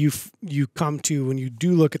thing you come to when you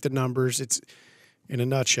do look at the numbers. It's in a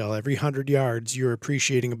nutshell. Every 100 yards, you're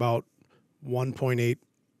appreciating about 1.8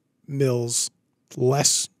 mils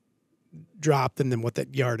less drop than what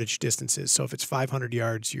that yardage distance is. So if it's 500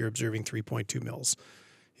 yards, you're observing 3.2 mils.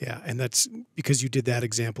 Yeah, and that's because you did that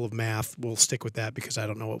example of math. We'll stick with that because I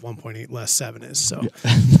don't know what 1.8 less 7 is. So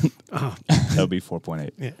that would be 4.8.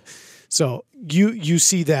 Yeah. So you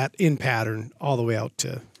see that in pattern all the way out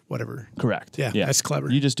to whatever. Correct. Yeah, that's clever.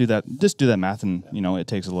 You just do that math, and it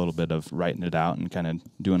takes a little bit of writing it out and kind of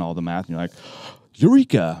doing all the math, and you're like,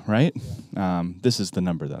 Eureka, right? This is the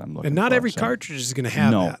number that I'm looking for. And not every cartridge is going to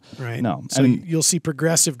have that, right? No. So you'll see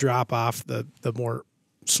progressive drop off the more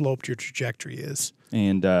sloped your trajectory is.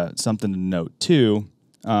 And something to note, too,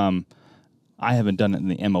 I haven't done it in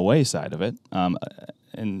the MOA side of it.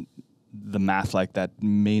 And the math like that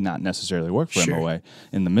may not necessarily work for MOA.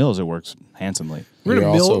 In the mills, it works handsomely. We're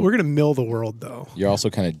gonna mill the world, though. You're also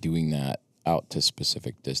kind of doing that out to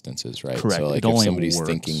specific distances, right? Correct. So like if somebody's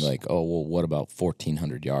thinking like, oh, well, what about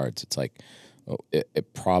 1,400 yards? It's like,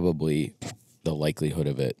 it probably, the likelihood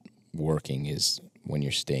of it working is when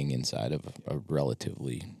you're staying inside of a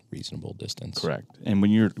relatively reasonable distance. Correct. And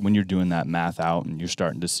when you're doing that math out and you're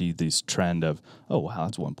starting to see this trend of, oh, wow,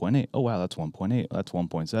 that's 1.8. Oh, wow, that's 1.8. That's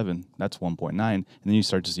 1.7. That's 1.9. And then you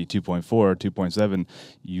start to see 2.4, 2.7.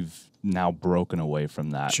 You've now broken away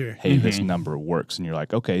from that. Sure. Hey, this number works. And you're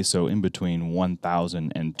like, okay, so in between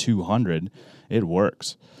 1,000 and 200, it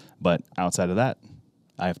works. But outside of that,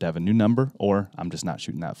 I have to have a new number, or I'm just not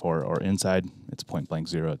shooting that far, or inside, it's point blank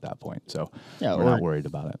 0 at that point. So we're not worried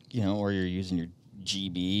about it. Or you're using your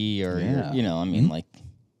GB or Yeah. like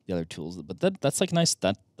the other tools. But that's like nice.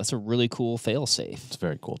 That's a really cool fail safe. It's a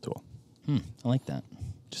very cool tool. I like that.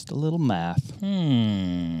 Just a little math.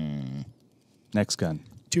 Next gun.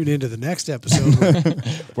 Tune into the next episode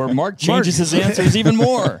where Mark changes his answers even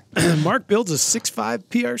more. Mark builds a 6.5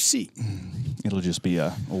 PRC. It'll just be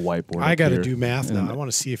a whiteboard. I got to do math now. I want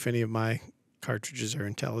to see if any of my cartridges are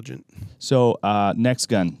intelligent. So next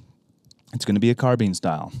gun, it's going to be a carbine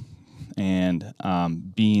style. And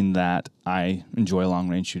being that I enjoy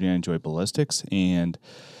long-range shooting, I enjoy ballistics, and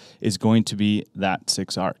is going to be that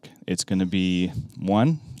 6-ARC. It's going to be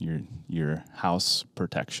your house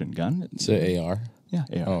protection gun. It's an AR. Yeah,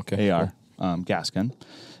 AR. Oh, okay, AR, gas gun.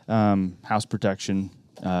 House protection,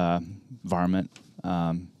 varmint,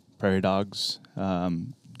 prairie dogs,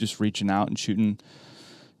 just reaching out and shooting,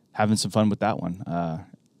 having some fun with that one.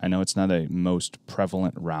 I know it's not a most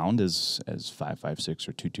prevalent round as 5.56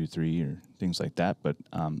 or 2.23 or things like that, but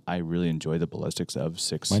I really enjoy the ballistics of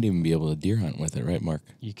 6. Might even be able to deer hunt with it, right, Mark?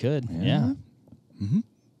 You could, yeah. Mm-hmm.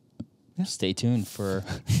 Yeah. Stay tuned for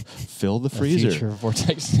Fill the a freezer. future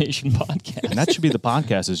Vortex Nation podcast. And that should be the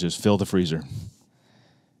podcast, is just fill the freezer.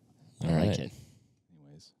 I All like right. it.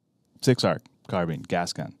 Anyways, 6-ARC carbine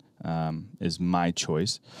gas gun is my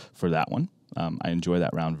choice for that one. I enjoy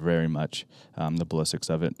that round very much. The ballistics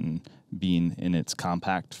of it and being in its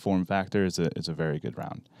compact form factor is a very good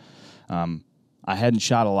round. I hadn't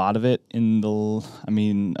shot a lot of it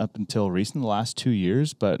up until recent, the last 2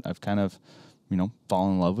 years, but I've kind of,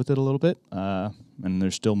 fallen in love with it a little bit. And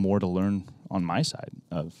there's still more to learn on my side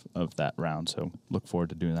of that round. So look forward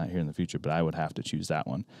to doing that here in the future, but I would have to choose that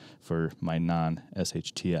one for my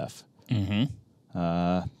non-SHTF.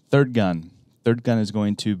 Mm-hmm. Third gun is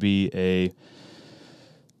going to be a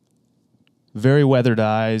very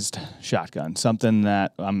weatherized shotgun, something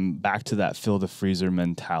that I'm back to that fill the freezer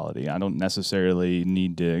mentality. I don't necessarily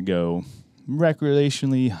need to go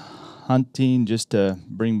recreationally hunting just to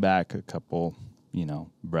bring back a couple,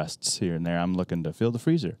 breasts here and there. I'm looking to fill the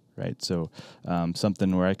freezer, right? So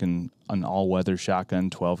something where I can, an all-weather shotgun,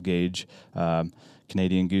 12 gauge,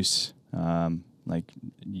 Canadian Goose, like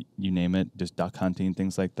you name it, just duck hunting,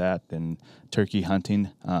 things like that, and turkey hunting.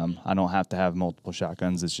 I don't have to have multiple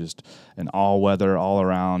shotguns. It's just an all-weather,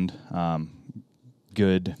 all-around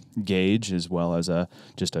good gauge, as well as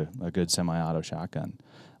just a good semi-auto shotgun.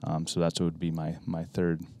 So that's what would be my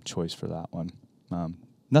third choice for that one.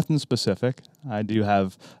 Nothing specific. I do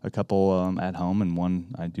have a couple at home, and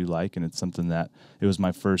one I do like, and it's something that it was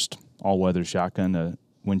my first all-weather shotgun, a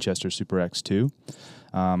Winchester Super X2.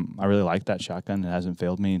 I really like that shotgun. It hasn't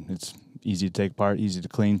failed me. It's easy to take apart, easy to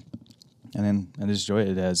clean, and then I just enjoy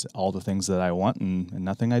it. It has all the things that I want and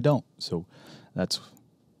nothing I don't. So that's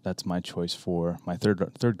my choice for my third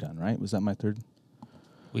gun. Right? Was that my third?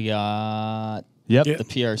 We got Yep. the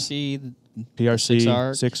PRC, PRC,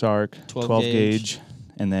 6-ARC, 6-ARC, 12 12 gauge. gauge,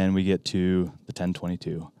 and then we get to the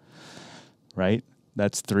 1022. Right?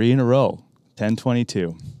 That's 3 in a row.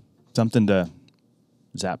 1022. Something to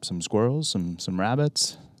zap some squirrels, some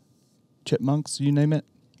rabbits, chipmunks, you name it.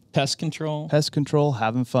 pest control. Pest control,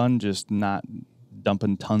 having fun, just not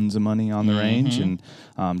dumping tons of money on the range, and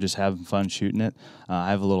just having fun shooting it.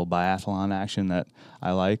 I have a little biathlon action that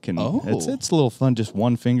I like, and it's a little fun. Just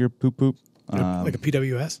one finger, poop poop. Like a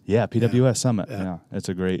PWS? Yeah, PWS Summit. Yeah. Yeah, it's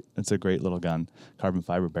a great little gun. Carbon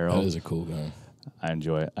fiber barrel. That is a cool gun. I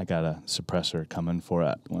enjoy it. I got a suppressor coming for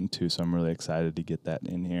that one too, so I'm really excited to get that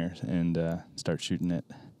in here and start shooting it.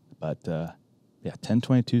 But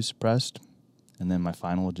 1022 suppressed, and then my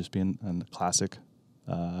final will just be in the classic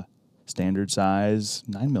standard size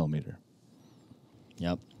 9mm.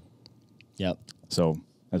 Yep. So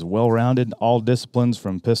as well-rounded, all disciplines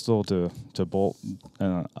from pistol to bolt,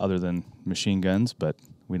 other than machine guns, but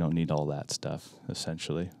we don't need all that stuff.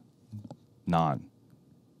 Essentially, non-SHTF,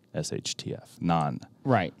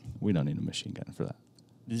 Right. We don't need a machine gun for that.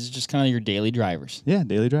 This is just kind of your daily drivers. Yeah,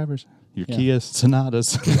 daily drivers. Your Kia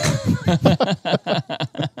Sonatas.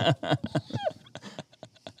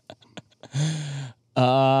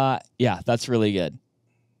 Yeah, that's really good.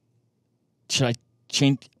 Should I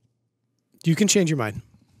change? You can change your mind.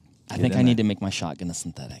 I think I need to make my shotgun a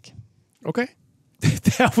synthetic. Okay.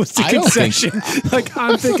 That was the I don't think concession. Like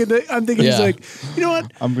I'm thinking he's like, you know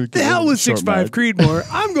what? The hell with 6.5 Creedmoor.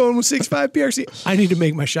 I'm going with 6.5 PRC. I need to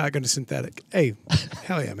make my shotgun a synthetic. Hey,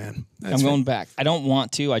 hell yeah, man. I'm going back. I don't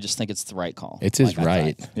want to. I just think it's the right call. It's his I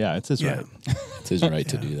right. thought. Yeah, it's his right. It's his right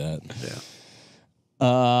to do that.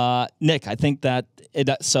 Yeah. Nick, I think that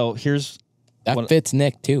so here's That fits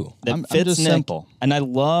Nick too. that I'm fits just Nick, simple. and I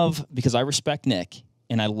love because I respect Nick.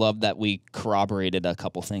 And I love that we corroborated a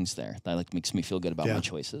couple things there. That makes me feel good about my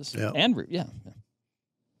choices. Yeah. And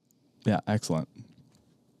Yeah, excellent.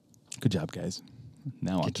 Good job, guys.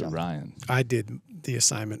 Now on to job. Ryan. I did the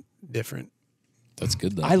assignment different. That's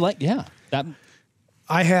good though. I like that.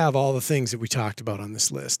 I have all the things that we talked about on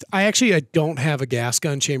this list. I don't have a gas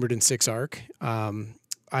gun chambered in 6-ARC.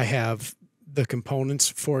 I have the components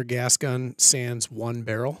for a gas gun sans one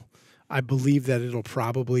barrel. I believe that it'll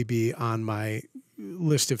probably be on my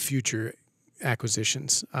list of future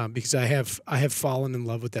acquisitions because I have fallen in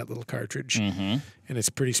love with that little cartridge, and it's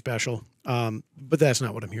pretty special. But that's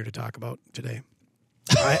not what I'm here to talk about today.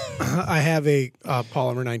 I have a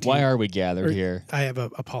polymer 19. Why are we gathered here? I have a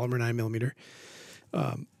polymer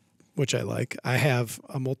 9mm, which I like. I have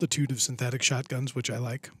a multitude of synthetic shotguns, which I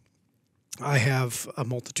like. I have a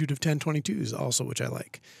multitude of 10/22s also, which I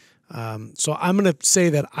like. So I'm going to say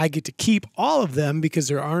that I get to keep all of them because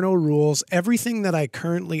there are no rules. Everything that I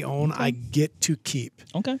currently own, I get to keep.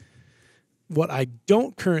 Okay. What I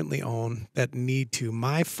don't currently own that need to,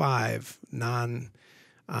 my 5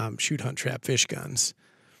 shoot, hunt, trap, fish guns.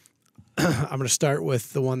 I'm going to start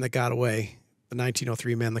with the one that got away, the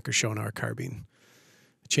 1903 Mannlicher Schoenauer carbine,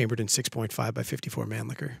 chambered in 6.5 by 54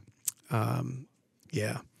 Mannlicher.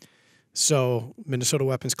 Yeah. So Minnesota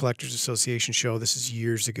Weapons Collectors Association show. This is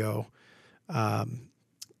years ago.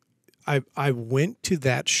 I went to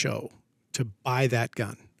that show to buy that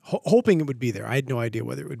gun, hoping it would be there. I had no idea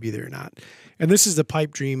whether it would be there or not. And this is the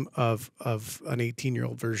pipe dream of an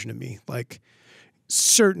 18-year-old version of me. Like,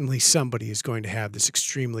 certainly somebody is going to have this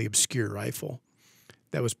extremely obscure rifle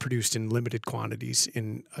that was produced in limited quantities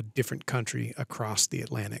in a different country across the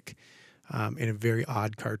Atlantic in a very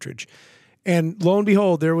odd cartridge. And lo and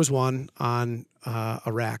behold, there was one on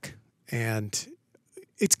a rack. And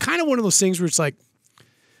it's kind of one of those things where it's like,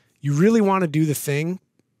 you really want to do the thing.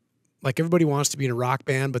 Like, everybody wants to be in a rock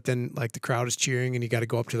band, but then like the crowd is cheering and you got to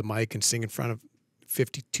go up to the mic and sing in front of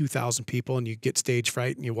 52,000 people and you get stage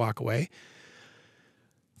fright and you walk away.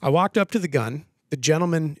 I walked up to the gun. The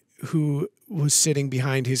gentleman who was sitting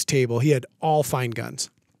behind his table, he had all fine guns.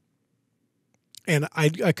 And I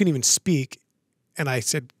couldn't even speak. And I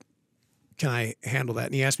said, can I handle that?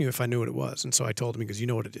 And he asked me if I knew what it was. And so I told him, he goes, you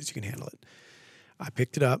know what it is, you can handle it. I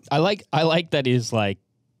picked it up. I like that he's like,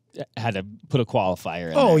 had to put a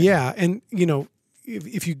qualifier in Oh, there. yeah. And, you know,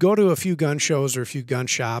 if you go to a few gun shows or a few gun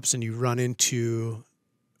shops and you run into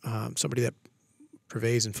somebody that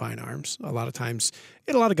purveys in fine arms, a lot of times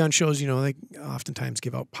at a lot of gun shows, you know, they oftentimes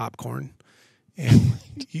give out popcorn. And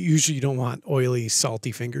usually you don't want oily,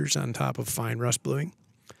 salty fingers on top of fine rust bluing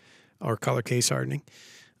or color case hardening.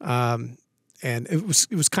 And it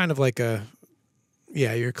was kind of like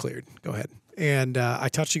yeah, you're cleared. Go ahead. And I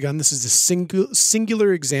touched the gun. This is a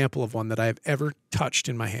singular example of one that I've ever touched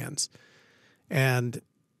in my hands. And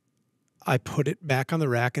I put it back on the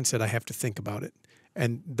rack and said, I have to think about it.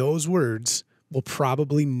 And those words will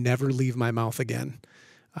probably never leave my mouth again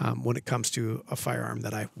when it comes to a firearm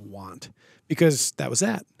that I want. Because that was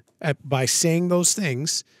that. By saying those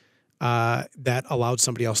things, that allowed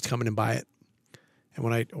somebody else to come in and buy it. And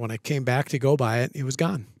when I came back to go buy it, it was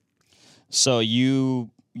gone. So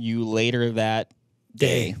you later that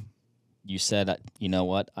day, you said, you know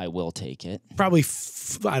what, I will take it. Probably,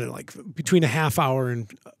 I don't know, like between a half hour and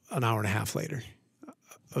an hour and a half later,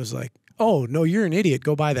 I was like, oh, no, you're an idiot.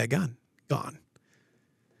 Go buy that gun. Gone.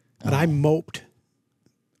 And I moped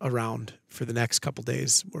around for the next couple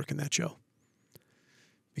days working that show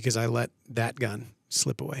because I let that gun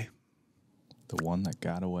slip away. The one that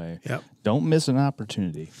got away. Yep. Don't miss an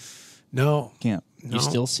opportunity. No. Can't. No. You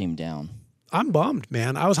still seem down. I'm bummed,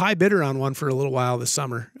 man. I was high bidder on one for a little while this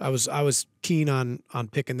summer. I was keen on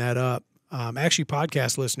picking that up. Actually,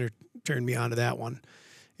 podcast listener turned me on to that one.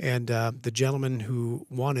 And the gentleman who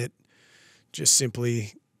won it just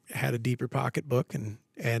simply had a deeper pocketbook,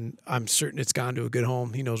 and I'm certain it's gone to a good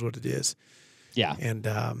home. He knows what it is. Yeah. And,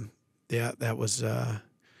 yeah, that was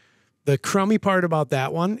the crummy part about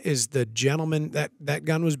that one is the gentleman, that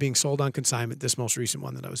gun was being sold on consignment, this most recent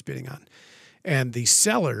one that I was bidding on. And the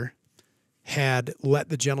seller had let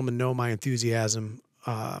the gentleman know my enthusiasm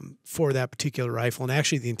for that particular rifle, and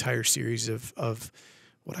actually the entire series of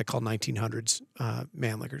what I call 1900s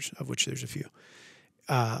Mannlichers, of which there's a few.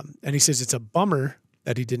 And he says it's a bummer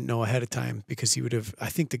that he didn't know ahead of time because he would have, I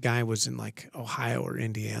think the guy was in like Ohio or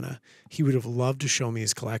Indiana. He would have loved to show me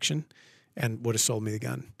his collection and would have sold me the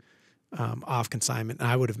gun off consignment. And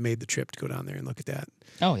I would have made the trip to go down there and look at that.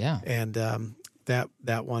 Oh, yeah. And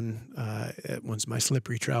that one, it was my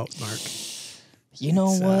slippery trout, Mark. You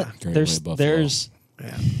know what? There's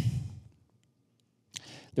Yeah.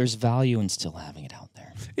 There's value in still having it out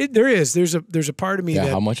there. There is. There's a part of me that.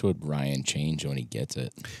 How much would Ryan change when he gets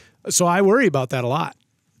it? So I worry about that a lot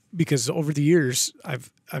because over the years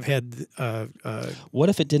I've had. What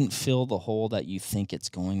if it didn't fill the hole that you think it's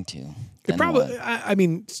going to? It probably. I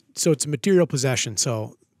mean, so it's a material possession,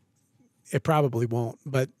 so it probably won't.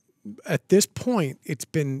 But at this point, it's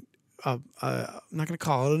been. I'm not going to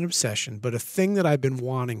call it an obsession, but a thing that I've been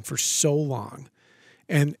wanting for so long.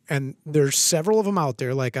 And there's several of them out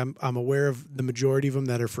there. Like I'm aware of the majority of them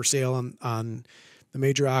that are for sale on the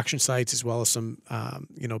major auction sites, as well as some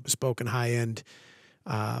bespoke and high end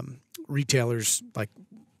retailers, like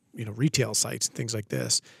retail sites and things like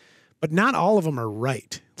this. But not all of them are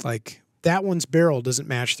right. Like that one's barrel doesn't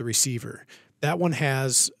match the receiver. That one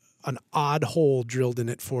has an odd hole drilled in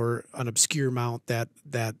it for an obscure mount that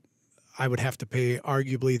I would have to pay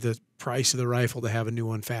arguably the price of the rifle to have a new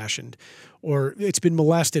one fashioned, or it's been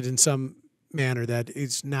molested in some manner that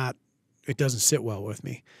it doesn't sit well with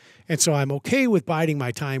me. And so I'm okay with biding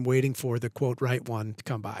my time waiting for the quote right one to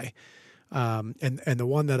come by. And the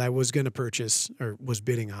one that I was going to purchase or was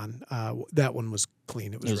bidding on, that one was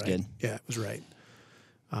clean. It was right. Good. Yeah, it was right.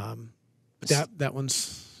 But that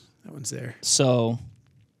one's there. So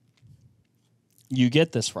you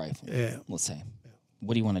get this rifle. Yeah. Let's say.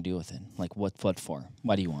 What do you want to do with it? Like what for?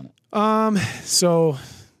 Why do you want it? So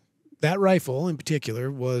that rifle in particular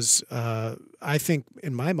was, I think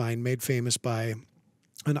in my mind, made famous by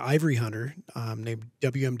an ivory hunter named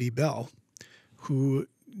WMD Bell, who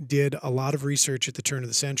did a lot of research at the turn of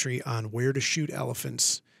the century on where to shoot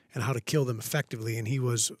elephants and how to kill them effectively. And he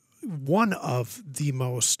was one of the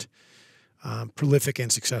most prolific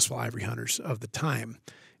and successful ivory hunters of the time.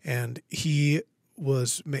 And he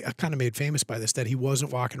was kind of made famous by this, that he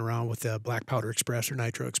wasn't walking around with a Black Powder Express or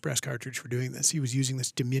Nitro Express cartridge for doing this. He was using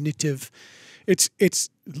this diminutive, it's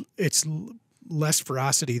less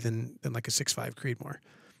ferocity than like a 6.5 Creedmoor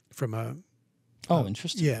from a... Oh,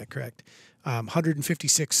 interesting. Yeah, correct.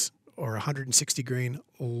 156 or 160 grain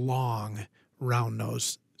long round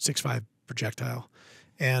nose 6.5 projectile.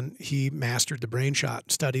 And he mastered the brain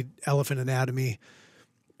shot, studied elephant anatomy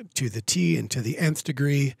to the T and to the nth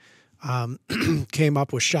degree, came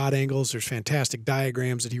up with shot angles. There's fantastic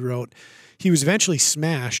diagrams that he wrote. He was eventually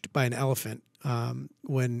smashed by an elephant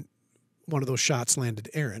when one of those shots landed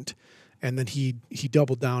errant. And then he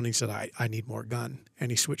doubled down and he said, I need more gun. And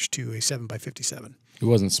he switched to a 7x57. It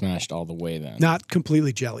wasn't smashed all the way then. Not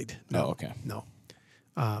completely jellied. No. Oh, okay. No.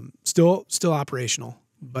 Still operational,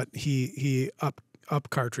 but he up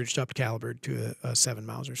cartridged, up calibered to a 7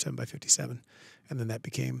 Mauser, 7x57. And then that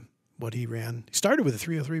became what he ran. He started with a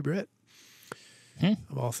 303 Brit,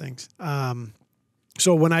 of all things.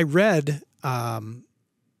 So when I read of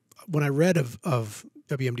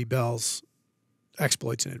WMD Bell's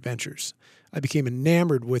exploits and adventures, I became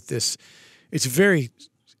enamored with this. It's a very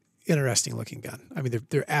interesting looking gun. I mean,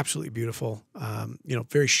 they're absolutely beautiful.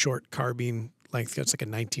 Very short carbine length. It's like a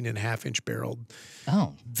 19.5-inch barrel.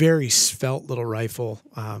 Oh, very svelte little rifle.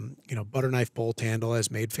 Butter knife bolt handle,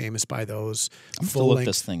 as made famous by those. I'm going to look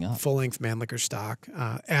this thing up. Full length Mannlicher stock.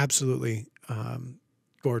 Absolutely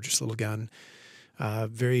gorgeous little gun.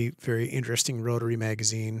 Very, very interesting rotary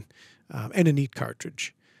magazine, and a neat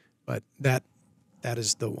cartridge. But that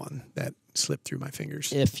is the one that slipped through my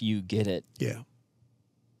fingers. If you get it. Yeah.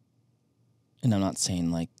 And I'm not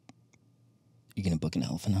saying like you're going to book an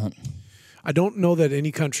elephant hunt. I don't know that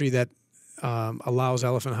any country that allows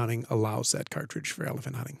elephant hunting allows that cartridge for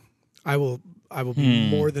elephant hunting. I will be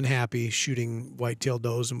more than happy shooting white-tailed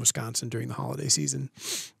does in Wisconsin during the holiday season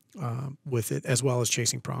with it, as well as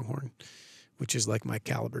chasing pronghorn, which is like my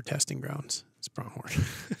caliber testing grounds. It's pronghorn.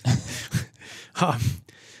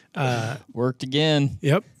 Worked again.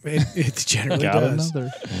 Yep, it generally Got does.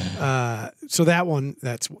 another. So that one,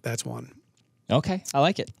 that's one. Okay, I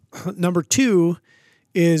like it. Number two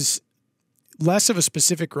is less of a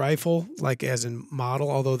specific rifle, like as in model,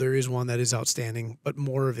 although there is one that is outstanding, but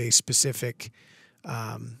more of a specific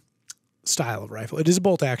style of rifle. It is a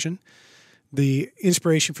bolt action. The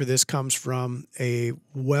inspiration for this comes from a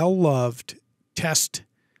well-loved test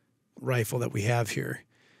rifle that we have here,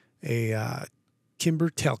 a Kimber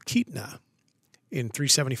Talkeetna in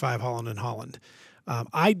 375 Holland & Holland.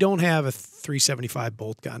 I don't have a 375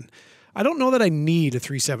 bolt gun. I don't know that I need a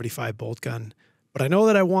 375 bolt gun, but I know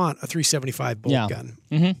that I want a 375 bolt gun.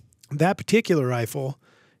 Mm-hmm. That particular rifle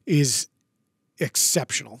is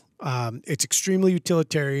exceptional. It's extremely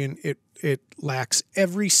utilitarian. It lacks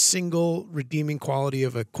every single redeeming quality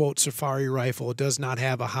of a, quote, safari rifle. It does not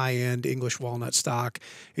have a high-end English walnut stock.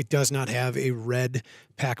 It does not have a red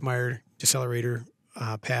Pachmayr decelerator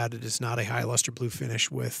pad. It is not a high luster blue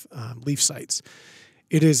finish with leaf sights.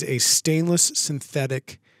 It is a stainless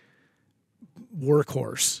synthetic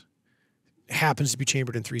workhorse. Happens to be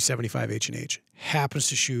chambered in 375 H&H. Happens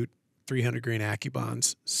to shoot 300 grain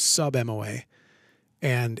AccuBonds, sub MOA,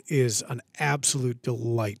 and is an absolute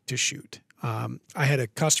delight to shoot. I had a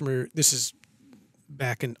customer, this is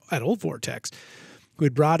back at old Vortex, who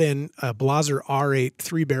had brought in a Blaser R8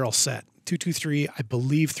 3-barrel set, 223, I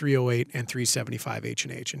believe 308, and 375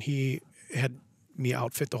 H&H. And he had me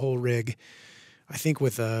outfit the whole rig, I think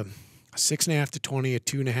with a 6.5 to 20, a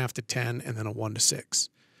 2.5 to 10, and then a 1 to 6.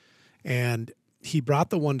 And he brought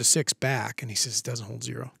the 1 to 6 back, and he says, it doesn't hold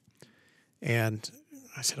 0. And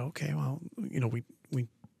I said, okay, well, we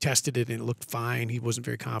tested it, and it looked fine. He wasn't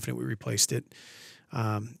very confident. We replaced it.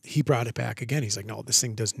 He brought it back again. He's like, no, this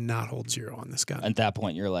thing does not hold 0 on this gun. At that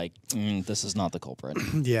point, you're like, this is not the culprit.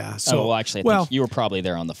 Yeah. So, well, actually, I think you were probably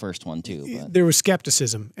there on the first one, too. But. There was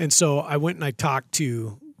skepticism. And so I went and I talked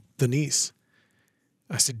to the niece.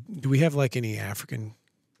 I said, do we have like any African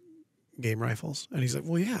game rifles? And he's like,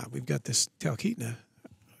 well, yeah, we've got this Talkeetna.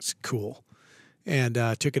 It's cool. And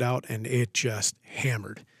took it out, and it just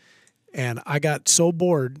hammered. And I got so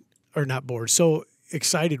so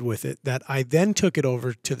excited with it that I then took it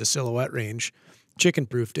over to the Silhouette range,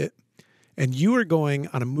 chicken-proofed it, and you were going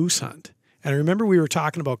on a moose hunt. And I remember we were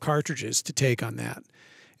talking about cartridges to take on that.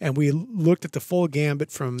 And we looked at the full gambit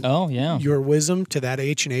from your Wisdom to that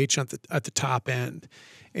H&H at the top end,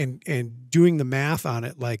 and doing the math on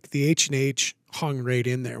it, like the H&H hung right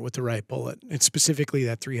in there with the right bullet, and specifically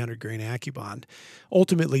that 300 grain AccuBond.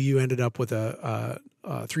 Ultimately, you ended up with a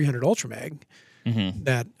 300 Ultra Mag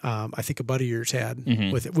that I think a buddy of yours had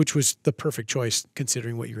with it, which was the perfect choice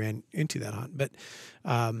considering what you ran into that hunt. But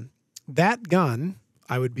that gun,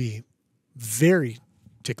 I would be very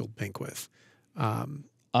tickled pink with.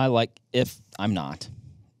 I like, if I'm not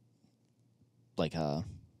like a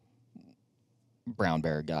brown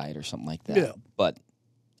bear guide or something like that. Yeah. But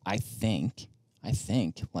I think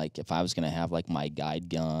like if I was going to have like my guide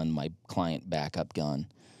gun, my client backup gun,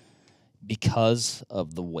 because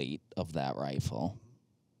of the weight of that rifle,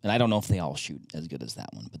 and I don't know if they all shoot as good as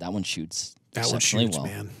that one, but that one shoots exceptionally well.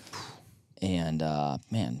 Man. And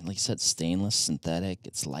man, like you said, stainless, synthetic,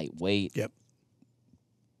 it's lightweight. Yep.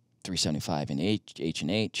 375 in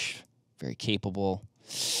H&H, very capable.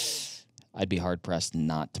 I'd be hard-pressed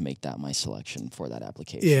not to make that my selection for that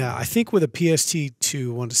application. Yeah, I think with a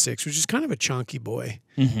PST2 1 to 6, which is kind of a chunky boy,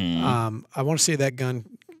 I want to say that gun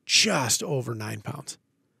just over 9 pounds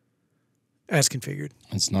as configured.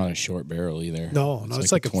 It's not a short barrel either. No,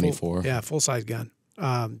 it's like a 24. Full-size gun.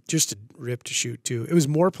 Just a rip to shoot, too. It was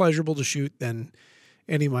more pleasurable to shoot than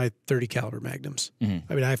any of my 30 caliber Magnums.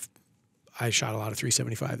 I mean, I shot a lot of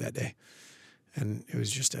 375 that day, and it was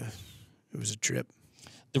just a trip.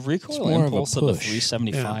 The recoil impulse of the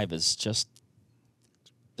 375 is just,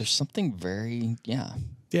 there's something very,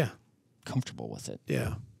 comfortable with it.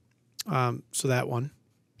 Yeah. So that one,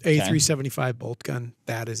 a 375 bolt gun,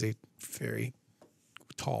 that is a very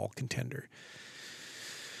tall contender.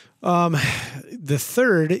 The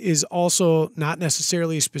third is also not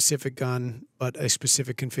necessarily a specific gun, but a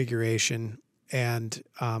specific configuration. And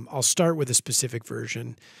I'll start with a specific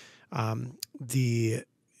version. The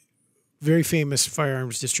very famous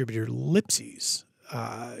firearms distributor Lipsy's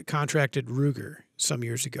contracted Ruger some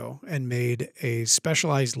years ago and made a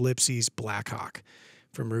specialized Lipsy's Blackhawk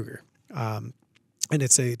from Ruger. And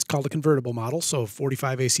it's called a convertible model, so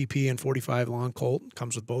 45 ACP and 45 long Colt,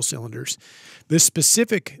 comes with both cylinders. This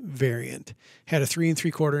specific variant had a 3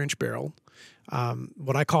 3/4 inch barrel.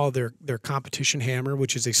 What I call their competition hammer,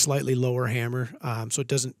 which is a slightly lower hammer, so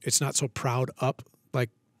it's not so proud up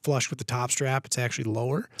like flush with the top strap. It's actually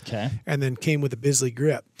lower. Okay. And then came with a Bisley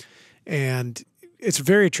grip, and it's a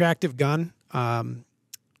very attractive gun.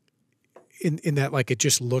 In that, like, it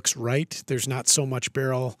just looks right. There's not so much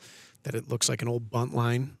barrel that it looks like an old bunt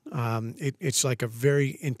line. It's like a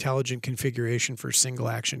very intelligent configuration for a single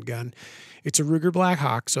action gun. It's a Ruger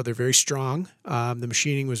Blackhawk, so they're very strong. The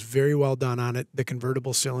machining was very well done on it. The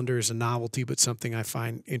convertible cylinder is a novelty, but something I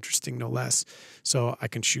find interesting no less. So I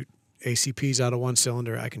can shoot ACPs out of one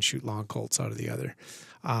cylinder. I can shoot long Colts out of the other.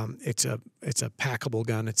 It's a packable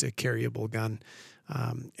gun. It's a carryable gun.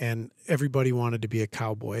 And everybody wanted to be a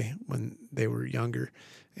cowboy when they were younger,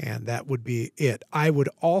 and that would be it. I would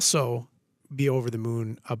also be over the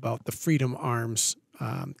moon about the Freedom Arms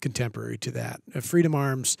contemporary to that. Freedom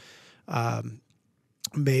Arms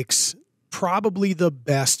makes probably the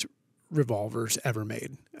best revolvers ever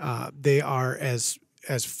made. They are as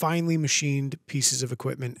finely machined pieces of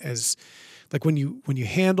equipment as, like, when you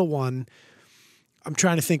handle one. I'm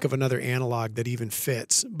trying to think of another analog that even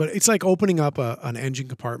fits, but it's like opening up an engine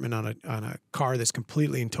compartment on a car that's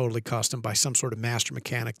completely and totally custom by some sort of master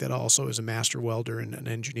mechanic that also is a master welder and an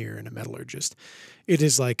engineer and a metallurgist. It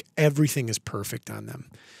is like everything is perfect on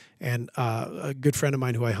them. And a good friend of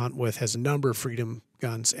mine who I hunt with has a number of Freedom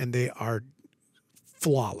guns, and they are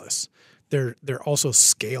flawless. They're also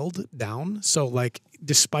scaled down. So, like,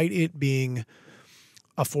 despite it being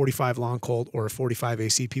a 45 long Colt or a 45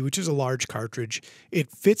 ACP, which is a large cartridge.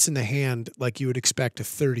 It fits in the hand like you would expect a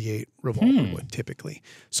 38 revolver would typically.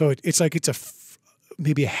 So it's like it's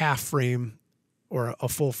maybe a half frame or a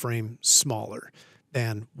full frame smaller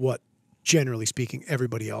than what, generally speaking,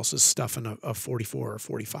 everybody else is stuffing a 44 or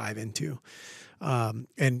 45 into.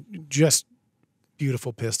 And just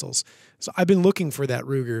beautiful pistols. So I've been looking for that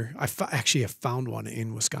Ruger. Actually have found one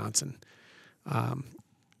in Wisconsin.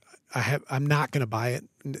 I'm not going to buy it.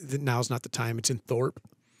 Now's not the time. It's in Thorpe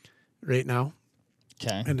right now.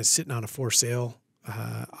 Okay. And it's sitting on a for sale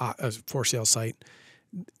site.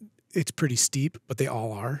 It's pretty steep, but they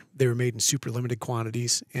all are. They were made in super limited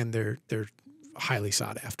quantities, and they're highly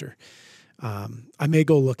sought after. I may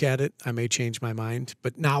go look at it. I may change my mind,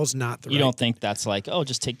 but now's not the You don't think that's like, oh,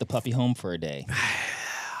 just take the puppy home for a day?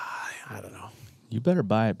 I don't know. You better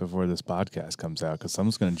buy it before this podcast comes out because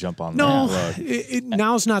someone's going to jump on No, that.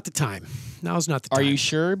 now's not the time. Now's not the time. Are you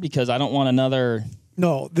sure? Because I don't want another.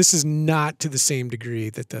 No, this is not to the same degree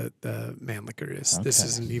that the Mannlicher is. Okay. This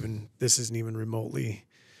isn't even remotely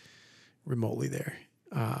there.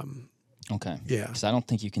 Okay. Yeah. Because I don't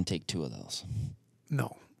think you can take two of those.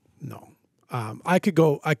 No. I could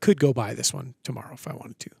go buy this one tomorrow if I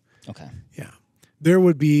wanted to. Okay. Yeah.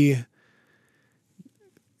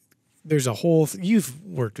 There's a whole you've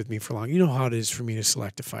worked with me for long. You know how it is for me to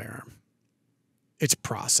select a firearm. It's a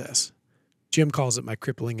process. Jim calls it my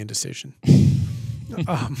crippling indecision.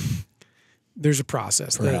 There's a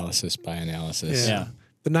process. Paralysis by analysis. Yeah.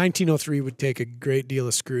 The 1903 would take a great deal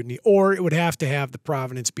of scrutiny, or it would have to have the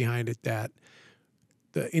provenance behind it that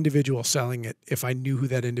the individual selling it, if I knew who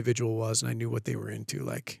that individual was and I knew what they were into,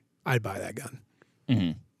 like, I'd buy that gun.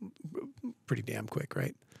 Mm-hmm. Pretty damn quick,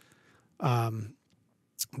 right?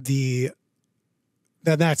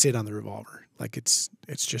 That's it on the revolver. Like it's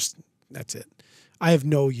just that's it. I have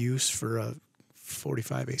no use for a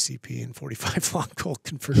 45 ACP and 45 long Colt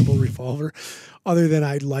convertible revolver, other than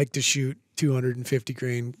I'd like to shoot 250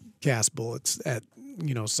 grain cast bullets at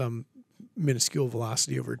some minuscule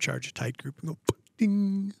velocity over a charge of tight group and go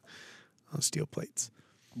ding on steel plates.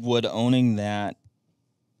 Would owning that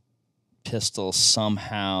pistol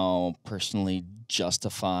somehow personally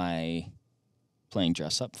justify playing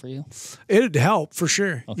dress up for you? It'd help for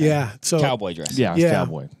sure. Okay. Yeah. So Cowboy dress. Yeah, it's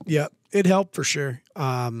cowboy. Yeah, it'd help for sure.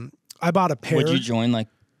 I bought a pair. Would you join like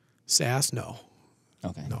SAS? No.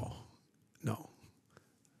 Okay. No. No.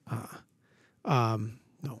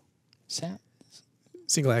 Sat?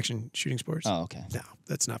 Single action shooting sports? Oh, okay. No,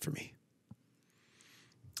 that's not for me.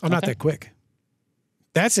 I'm not Okay. that quick.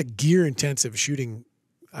 That's a gear intensive shooting.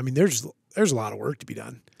 I mean, there's a lot of work to be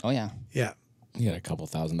done. Oh yeah. Yeah. You got a couple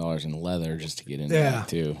 $1,000s in leather just to get into Yeah. that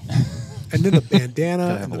too. And then the bandana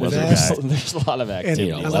Gotta have and a the leather vest. guy. There's a lot of activity.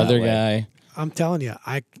 You know, And leather that way. guy. I'm telling you,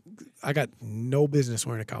 I got no business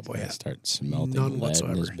wearing a cowboy hat. Start smelting None lead in his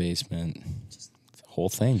whatsoever. basement. It's the whole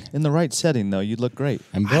thing. In the right setting, though, you'd look great.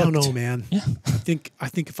 I'm I don't booked. know, man. Yeah. I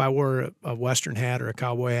think if I wore a Western hat or a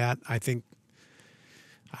cowboy hat, I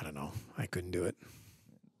don't know. I couldn't do it.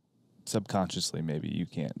 Subconsciously, maybe you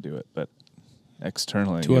can't do it, but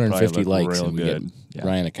externally, you'd probably 250 look likes real and we good. get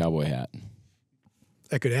Ryan a cowboy hat.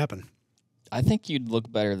 That could happen. I think you'd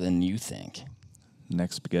look better than you think.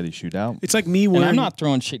 Next spaghetti shootout. It's like me And wearing. I'm not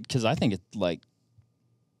throwing shit because I think it's like,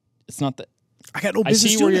 it's not that. I got no I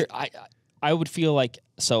business see where doing you're. it. I would feel like,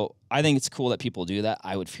 so I think it's cool that people do that.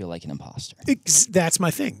 I would feel like an imposter. That's my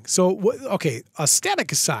thing. So, okay,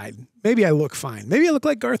 aesthetic aside, maybe I look fine. Maybe I look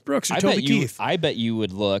like Garth Brooks or Toby Keith. I bet you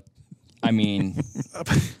would look. I mean,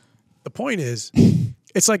 The point is,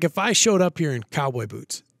 it's like if I showed up here in cowboy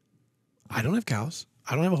boots, I don't have cows.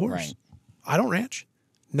 I don't have a horse. Right. I don't ranch.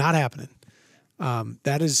 Not happening.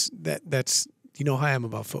 That's you know how I am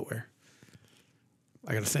about footwear.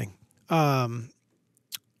 I got a thing. And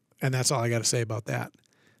that's all I got to say about that.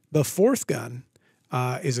 The fourth gun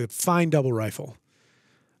is a fine double rifle.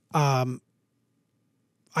 I'd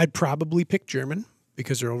probably pick German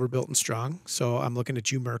because they're overbuilt and strong. So I'm looking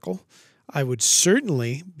at you, Merkel. I would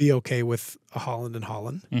certainly be okay with a Holland and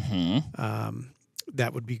Holland. mm-hmm.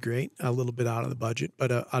 That would be great. A little bit out of the budget,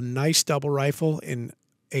 but a nice double rifle in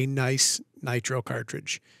a nice nitro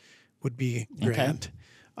cartridge would be grand.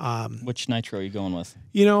 Which nitro are you going with?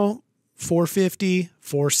 450,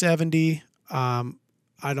 470.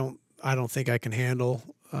 I don't think I can handle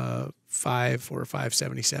 5 or a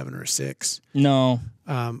 577 or a 6. No.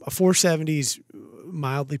 A 470 is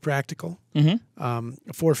mildly practical. Mm-hmm.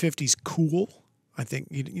 A 450 is cool. I think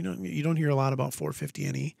you don't hear a lot about 450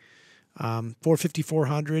 NE. 450,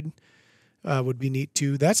 400 would be neat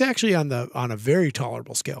too. That's actually on a very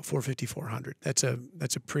tolerable scale. 450, 400. That's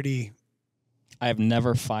a pretty. I have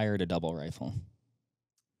never fired a double rifle.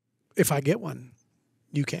 if I get one,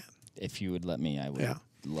 you can. If you would let me, I would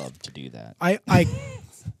love to do that.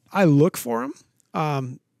 I look for them.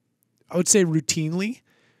 I would say routinely.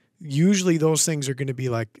 Usually those things are going to be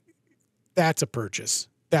like, that's a purchase.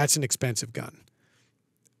 That's an expensive gun.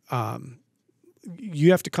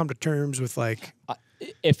 You have to come to terms with like,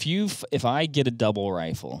 if I get a double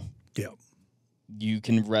rifle, yeah, you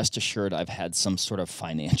can rest assured I've had some sort of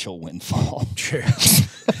financial windfall. Sure.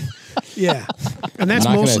 Yeah, and that's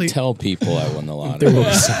I'm not mostly going to tell people I won the lottery,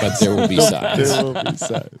 but there will be signs. There will be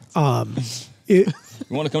signs. You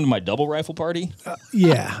want to come to my double rifle party?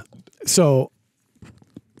 Yeah. So,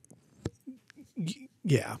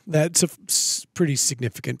 yeah, that's a pretty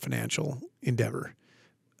significant financial endeavor.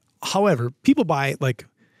 However, people buy, like,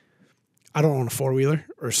 I don't own a four-wheeler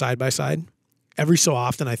or side-by-side. Every so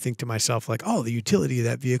often I think to myself, like, oh, the utility of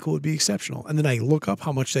that vehicle would be exceptional. And then I look up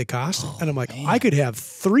how much they cost, and I'm like, I could have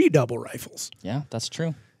 3 double rifles. Yeah, that's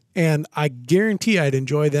true. And I guarantee I'd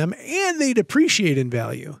enjoy them, and they'd appreciate in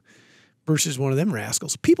value versus one of them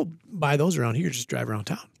rascals. People buy those around here, just drive around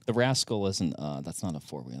town. The Rascal isn't, that's not a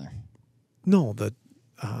four-wheeler. No,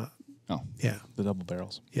 yeah. The double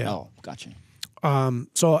barrels. Yeah. Oh, gotcha.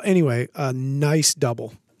 So anyway, a nice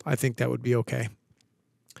double. I think that would be okay.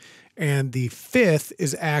 And the 5th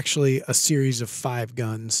is actually a series of 5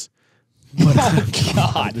 guns.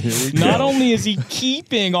 God. Not only is he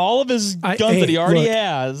keeping all of his guns that he already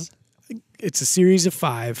has. It's a series of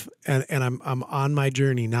 5, and I'm on my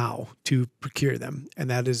journey now to procure them. And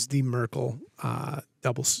that is the Merkel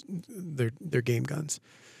doubles, their game guns.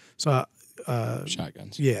 So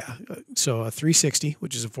Shotguns. Yeah. So a 360,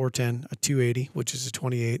 which is a 410, a 280, which is a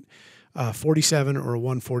 28, 47 or a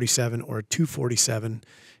 147 or a 247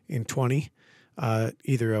 in 20,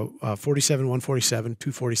 either a 47, 147,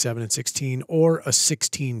 247 and 16, or a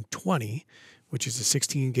 1620, which is a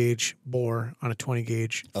 16 gauge bore on a 20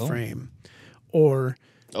 gauge frame. Or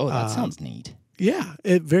that sounds neat. Yeah,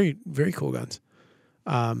 very, very cool guns.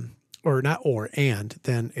 Or not and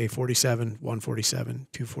then a 47, 147,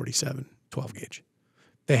 247, 12 gauge.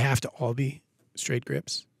 They have to all be straight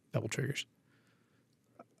grips, double triggers.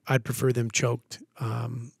 I'd prefer them choked,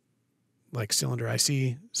 like cylinder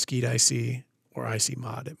IC, skeet IC, or IC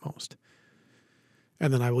mod at most.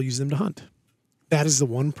 And then I will use them to hunt. That is the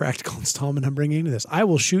one practical installment I'm bringing into this. I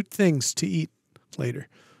will shoot things to eat later.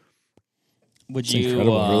 Would It's you?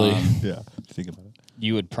 incredible, really. Yeah, think about it.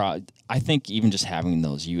 You would probably. I think even just having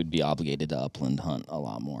those, you would be obligated to upland hunt a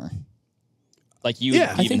lot more. Like you,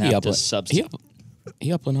 Yeah, would I even think have to substitute.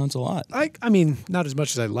 He upland hunts a lot. I mean, not as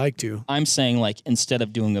much as I'd like to. I'm saying, like, instead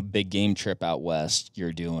of doing a big game trip out west,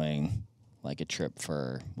 you're doing like a trip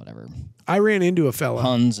for whatever I ran into a fella.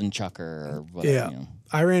 Huns and Chucker or whatever. Yeah. You know.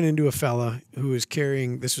 I ran into a fella who was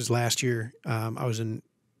carrying, this was last year. I was in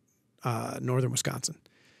northern Wisconsin,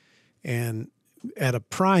 and at a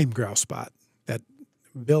prime grouse spot that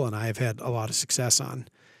Bill and I have had a lot of success on.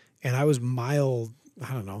 And I was mile,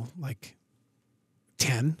 I don't know, like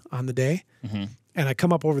 10 on the day. Mm-hmm. And I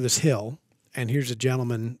come up over this hill, and here's a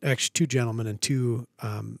gentleman, actually 2 gentlemen and 2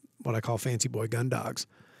 what I call fancy boy gun dogs.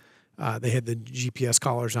 They had the GPS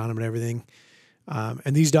collars on them and everything.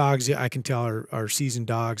 And these dogs, I can tell, are seasoned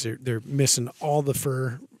dogs. They're missing all the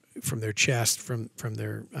fur from their chest, from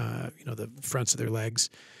their the fronts of their legs,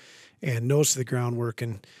 and nose to the ground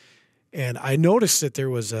working. And I noticed that there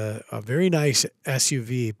was a very nice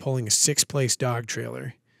SUV pulling a 6-place dog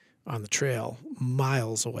trailer on the trail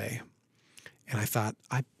miles away. And I thought,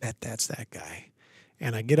 I bet that's that guy.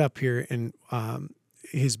 And I get up here, and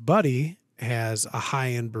his buddy has a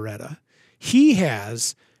high-end Beretta. He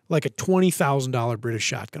has like a $20,000 British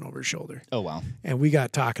shotgun over his shoulder. Oh, wow. And we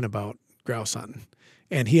got talking about grouse hunting.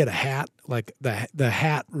 And he had a hat, like the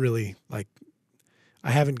hat really, like,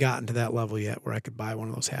 I haven't gotten to that level yet where I could buy one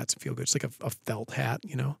of those hats and feel good. It's like a felt hat,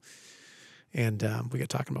 you know. And we got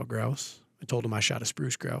talking about grouse. I told him I shot a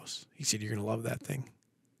spruce grouse. He said, you're going to love that thing.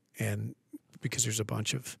 And because there's a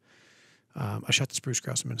bunch of, I shot the spruce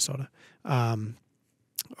grouse in Minnesota, a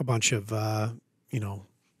bunch of,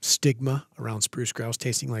 stigma around spruce grouse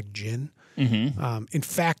tasting like gin. Mm-hmm. In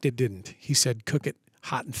fact, it didn't. He said, cook it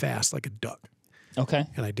hot and fast like a duck. Okay.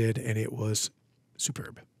 And I did, and it was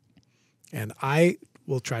superb. And I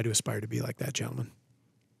will try to aspire to be like that gentleman.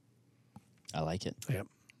 I like it. Yep.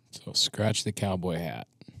 So scratch the cowboy hat.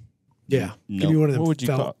 Yeah. No. Give me one of them. What would you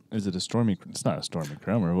felt- call it? Is it a stormy? It's not a stormy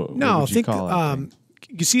chrome. What No, would you think call that thing?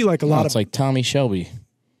 you see like a lot It's of like Tommy Shelby.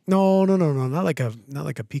 no, not like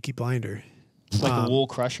a Peaky Blinder. It's like a wool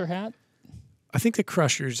crusher hat. I think the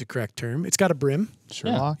crusher is the correct term. It's got a brim.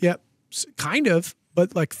 Sherlock? Yep, kind of.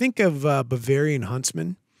 But like think of Bavarian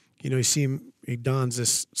huntsman. You know, you see him. He dons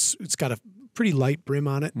this. It's got a pretty light brim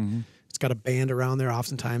on it. Mm-hmm. It's got a band around there.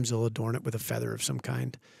 Oftentimes they'll adorn it with a feather of some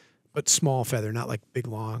kind, but small feather, not like big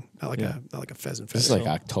long, not like a pheasant feather. This is like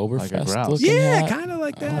Oktoberfest Like a grouse. looking yeah, hat. kind of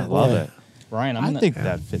like that. I love it. Ryan, I think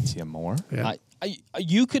that fits you more. Yeah.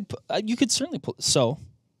 you could certainly put so.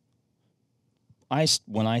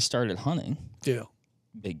 When I started hunting Yeah.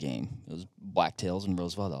 big game, it was blacktails and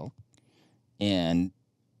Roosevelt elk, and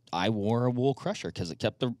I wore a wool crusher because it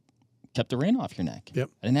kept the rain off your neck. Yep.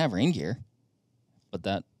 I didn't have rain gear, but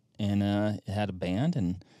it had a band,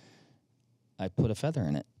 and I put a feather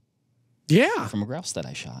in it Yeah. from a grouse that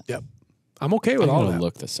I shot. Yep. I'm okay with I'm all gonna that.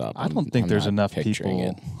 look this up. I don't I'm think there's not enough picturing people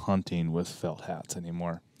it. hunting with felt hats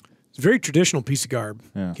anymore. It's a very traditional piece of garb,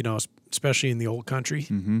 Yeah. you know, especially in the old country.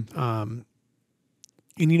 Mm-hmm.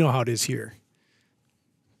 And you know how it is here,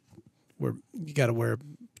 where you got to wear a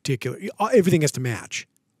particular. Everything has to match.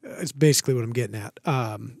 It's basically what I'm getting at.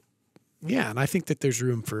 Yeah, and I think that there's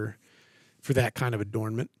room for that kind of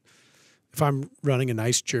adornment. If I'm running a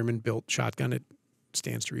nice German-built shotgun, it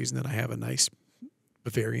stands to reason that I have a nice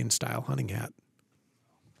Bavarian-style hunting hat.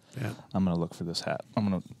 Yeah, I'm gonna look for this hat. I'm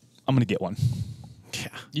gonna get one. yeah.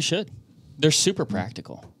 You should. They're super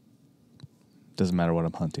practical. Doesn't matter what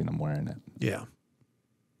I'm hunting, I'm wearing it. Yeah.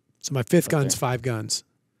 So my fifth gun's there. 5 guns.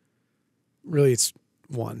 Really, it's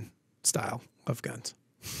one style of guns.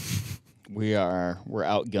 We're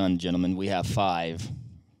outgunned, gentlemen. We have 5.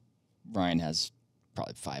 Ryan has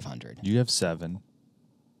probably 500. You have 7.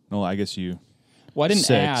 No, I guess you. Well, I didn't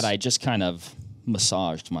 6. add. I just kind of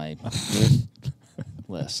massaged my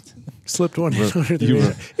list. Slipped one in under the you radar.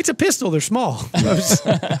 were- It's a pistol. They're small. Doesn't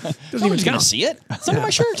even Someone's gonna count. see it. It's under my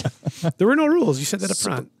shirt. There were no rules. You said that up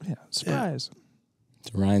front. Yeah, surprise.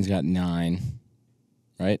 So Ryan's got 9,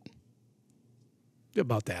 right?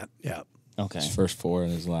 About that. Yeah. Okay. His first 4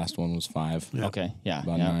 and his last one was 5. Yeah. Okay. Yeah.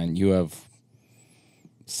 About yeah. 9. You have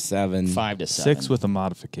 7. 5 to 7. 6 with a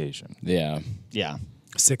modification. Yeah. Yeah.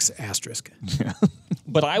 6 asterisk.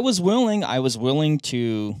 But I was willing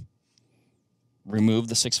to remove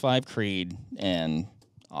the 6.5 Creed and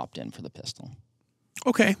opt in for the pistol.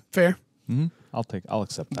 Okay, fair. Mm-hmm. I'll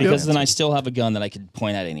accept that. Because then I answer. still have a gun that I could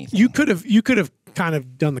point at anything. You could have kind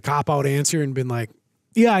of done the cop out answer and been like,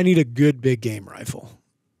 "Yeah, I need a good big game rifle."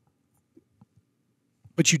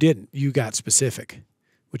 But you didn't. You got specific,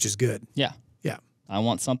 which is good. Yeah. Yeah. I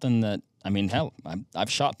want something that, I mean, hell, I've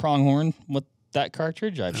shot pronghorn with that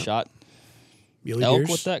cartridge. I've shot Muley elk deers.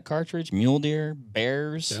 with that cartridge, mule deer,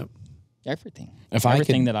 bears, Yep. everything. If I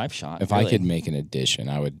Everything could- that I've shot. If really. I could make an addition,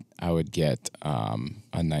 I would get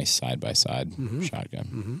a nice side-by-side Mm-hmm.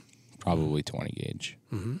 shotgun. Probably 20 gauge.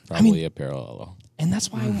 Mm-hmm. Probably a parallel. And that's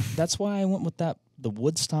why I went with the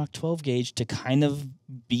Woodstock 12 gauge to kind of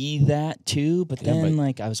be that too. But Yeah, then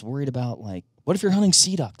but- I was worried about what if you're hunting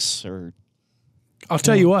sea ducks or I'll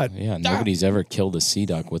tell you what. Yeah, nobody's ever killed a sea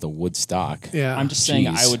duck with a wood stock. Yeah. I'm just saying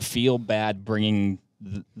I Jeez. would feel bad bringing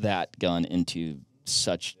that gun into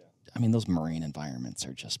such. I mean, those marine environments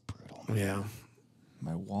are just brutal. Yeah.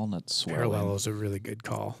 My walnut swirling. Parallel is a really good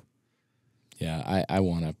call. Yeah, I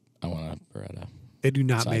want a Beretta. They do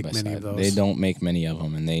not side make by many side. of those. They don't make many of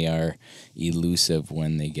them, and they are elusive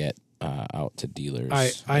when they get out to dealers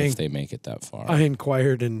if they make it that far. I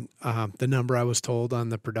inquired, and the number I was told on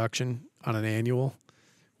the production on an annual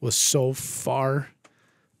was so far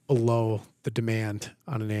below the demand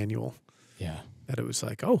on an annual yeah. that it was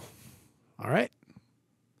like, oh, all right.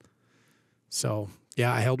 So,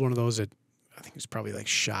 yeah, I held one of those at, I think it was probably like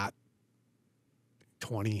shot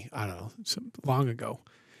 20, I don't know, long ago.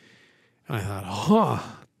 And I thought,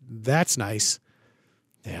 that's nice.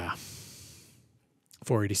 Yeah.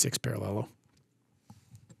 486 Parallelo.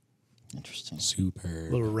 Interesting. Super.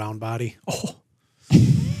 Little round body. Oh,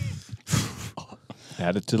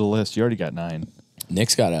 Add it to the list. You already got 9.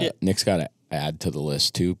 Nick's got to add to the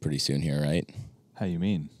list too pretty soon here, right? How you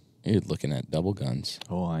mean? You're looking at double guns.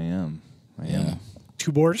 Oh, I am. Yeah.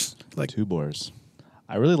 2 bores? Like, 2 bores.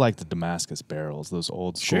 I really like the Damascus barrels, those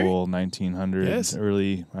old school 1900s, Yes.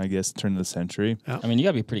 early, I guess, turn of the century. I mean, you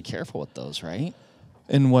got to be pretty careful with those, right?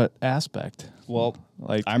 In what aspect? Well,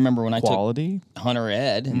 Like I remember when I quality? took Hunter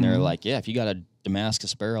Ed, and they're like, "Yeah, if you got a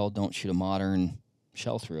Damascus barrel, don't shoot a modern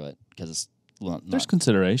shell through it because it's not." There's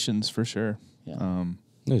considerations for sure. Yeah.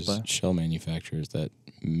 There's But- shell manufacturers that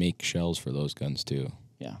make shells for those guns too.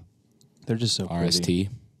 yeah. They're just so pretty. RST. I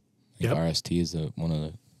think Yep. RST is one of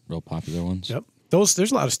the real popular ones. yep.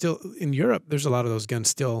 There's a lot of still, in Europe, there's a lot of those guns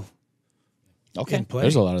still Okay. in play.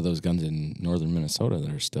 There's a lot of those guns in northern Minnesota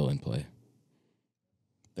that are still in play.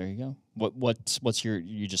 There you go. What's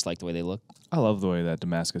you just like the way they look? I love the way that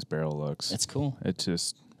Damascus barrel looks. It's cool. It's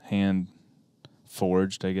just hand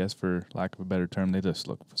forged, I guess, for lack of a better term. They just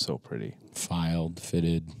look so pretty. Filed,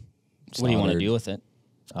 fitted. What do you want to soldered. do with it?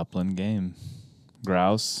 Upland game.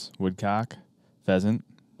 Grouse, woodcock, pheasant,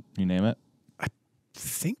 you name it. I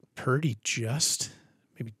think Purdy just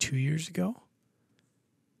maybe 2 years ago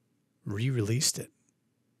re-released it.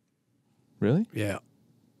 Really? Yeah.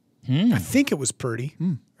 I think it was Purdy.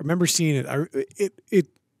 I remember seeing it. It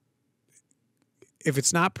if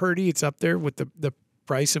it's not Purdy, it's up there with the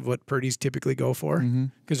price of what Purdy's typically go for.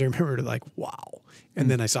 Because I remember like, wow.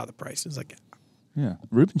 And then I saw the price. It was like, Yeah.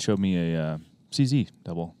 Reuben showed me a CZ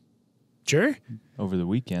double sure. over the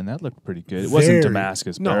weekend. That looked pretty good. It wasn't Very-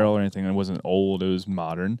 Damascus no. barrel or anything. It wasn't old. It was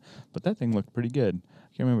modern. But that thing looked pretty good.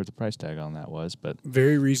 I can't remember what the price tag on that was, but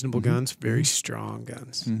Very reasonable guns, very strong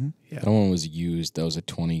guns. That one was used. That was a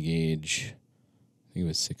 20 gauge. I think it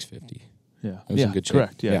was 650. yeah. It was in good shape.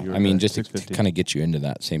 Correct. Yeah. you were I mean, correct. just to 650. kind of get you into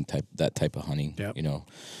that type of hunting. Yep. You know,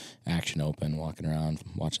 action open, walking around,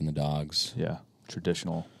 watching the dogs. Yeah.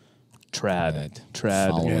 Traditional trad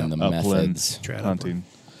Following the upland methods. Trad hunting.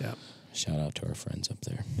 Yeah. Shout out to our friends up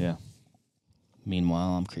there. Yeah.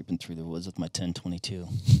 Meanwhile, I'm creeping through the woods with my 1022.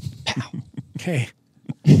 Hey,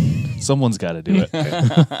 Someone's got to do it.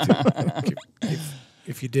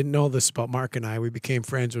 if you didn't know this about Mark and I, we became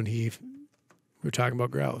friends when we were talking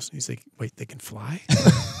about grouse. He's like, wait, they can fly?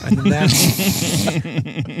 And then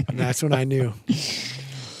that's when I knew.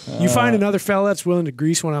 You find another fella that's willing to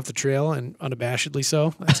grease one off the trail and unabashedly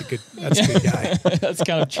so, that's a good guy. That's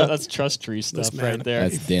kind of that's trust tree stuff man. right there.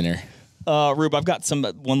 That's dinner. Rube, I've got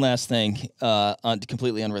one last thing,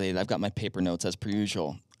 completely unrelated. I've got my paper notes as per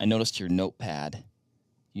usual. I noticed your notepad.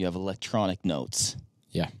 You have electronic notes.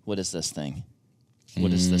 Yeah. What is this thing?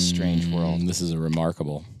 What is this strange world? This is a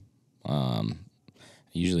remarkable. I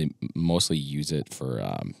usually mostly use it for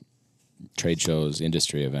trade shows,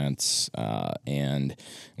 industry events, and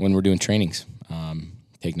when we're doing trainings.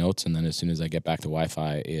 Take notes, and then as soon as I get back to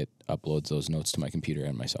Wi-Fi, it uploads those notes to my computer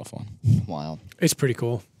and my cell phone. Wild. It's pretty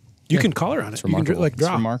cool. You can color on it. You can remarkable. like It's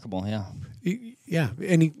draw. remarkable, yeah. Yeah.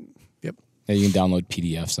 Yep. Yeah, you can download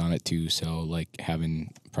PDFs on it too. So like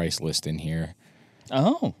having price list in here,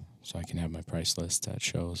 Oh, so I can have my price list at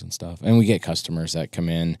shows and stuff. And we get customers that come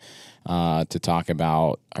in to talk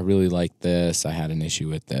about, I really like this. I had an issue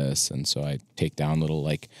with this. And so I take down little,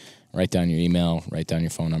 like, write down your email, write down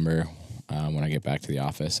your phone number. When I get back to the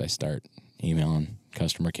office, I start emailing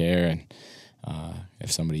customer care. And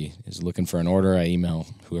if somebody is looking for an order, I email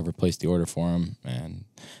whoever placed the order for them. And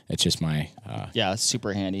it's just my... yeah, it's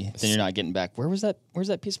super handy. Then you're not getting back. Where's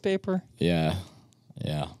that piece of paper? Yeah.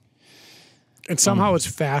 And somehow it's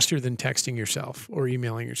faster than texting yourself or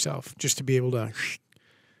emailing yourself just to be able to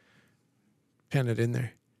pen it in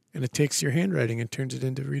there. And it takes your handwriting and turns it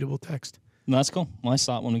into readable text. No, that's cool. Well, I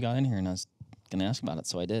saw it when we got in here, and I was going to ask about it,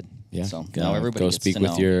 so I did. Yeah. So now everybody go gets speak to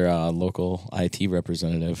with know. your local IT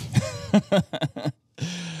representative.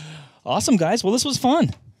 Awesome, guys. Well, this was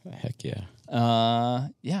fun. Heck yeah.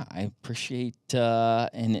 Yeah, I appreciate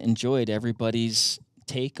and enjoyed everybody's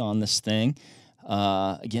take on this thing.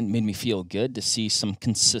 Again, made me feel good to see some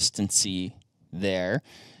consistency there.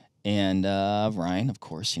 And Ryan, of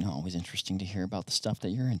course, always interesting to hear about the stuff that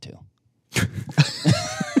you're into.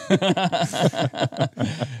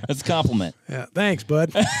 That's a compliment. Yeah. Thanks,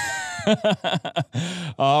 bud.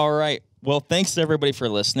 All right. Well, thanks to everybody for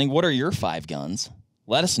listening. What are your 5 guns?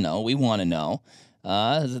 Let us know. We want to know.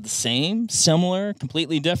 Is it the same, similar,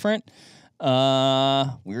 completely different?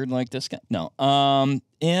 Weird like this guy? No.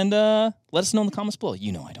 And let us know in the comments below.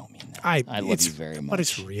 I don't mean that. I love you very much. But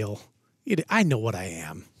it's real. I know what I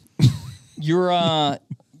am. You're I'm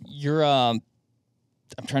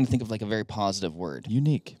trying to think of like a very positive word.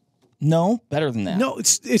 Unique. No, better than that. No,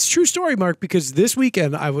 it's true story, Mark, because this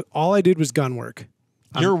weekend all I did was gun work.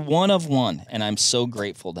 You're one of one, and I'm so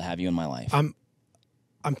grateful to have you in my life.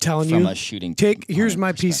 I'm telling From you, a shooting here's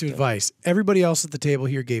my piece of perspective. advice. Everybody else at the table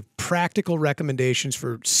here gave practical recommendations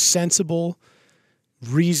for sensible,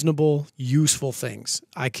 reasonable, useful things.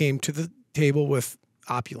 I came to the table with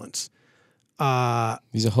opulence.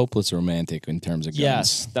 He's a hopeless romantic in terms of guns.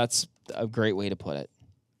 Yes, that's a great way to put it.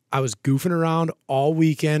 I was goofing around all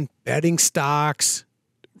weekend, betting stocks,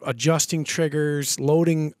 adjusting triggers,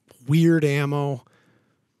 loading weird ammo.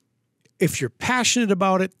 If you're passionate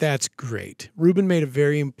about it, that's great. Reuben made a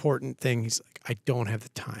very important thing. He's like, I don't have the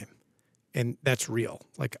time. And that's real.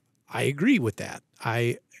 Like, I agree with that.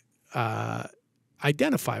 I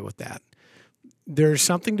identify with that. There's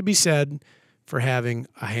something to be said for having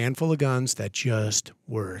a handful of guns that just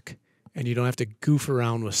work. And you don't have to goof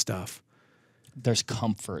around with stuff. There's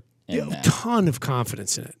comfort in A that. ton of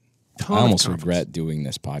confidence in it. I almost regret doing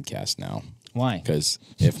this podcast now. Why? Because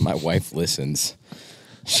if my wife listens,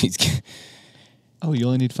 she's Oh, you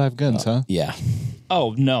only need 5 guns, huh? yeah.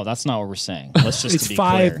 Oh no, that's not what we're saying. Let's just It's be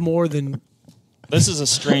 5 clear. more than. This is a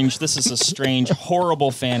strange,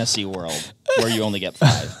 horrible fantasy world where you only get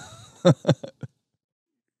 5.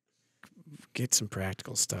 Get some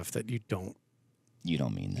practical stuff that you don't. You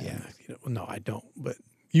don't mean that. Yeah, no, I don't. But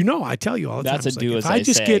I tell you all the That's time. a it's do like, as if I I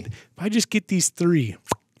just say. get, if I just get these 3,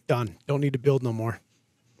 done. Don't need to build no more.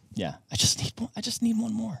 Yeah. I just need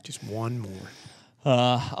one more. Just one more.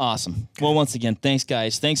 Awesome. Well, once again, thanks,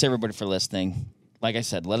 guys. Thanks, everybody, for listening. Like I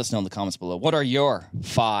said, let us know in the comments below. What are your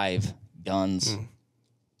 5 guns?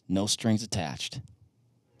 No strings attached.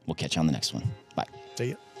 We'll catch you on the next one. Bye. See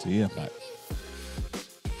ya. See ya. Bye.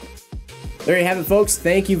 There you have it, folks.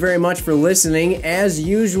 Thank you very much for listening. As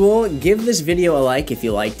usual, give this video a like if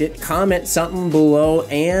you liked it, comment something below,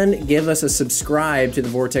 and give us a subscribe to the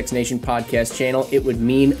Vortex Nation podcast channel. It would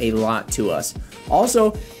mean a lot to us. Also,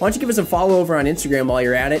 why don't you give us a follow over on Instagram while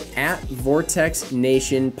you're at it, at Vortex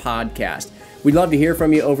Nation Podcast. We'd love to hear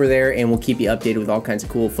from you over there, and we'll keep you updated with all kinds of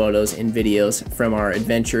cool photos and videos from our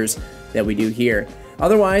adventures that we do here.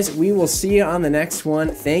 Otherwise, we will see you on the next one.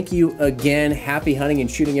 Thank you again. Happy hunting and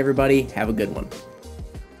shooting, everybody. Have a good one.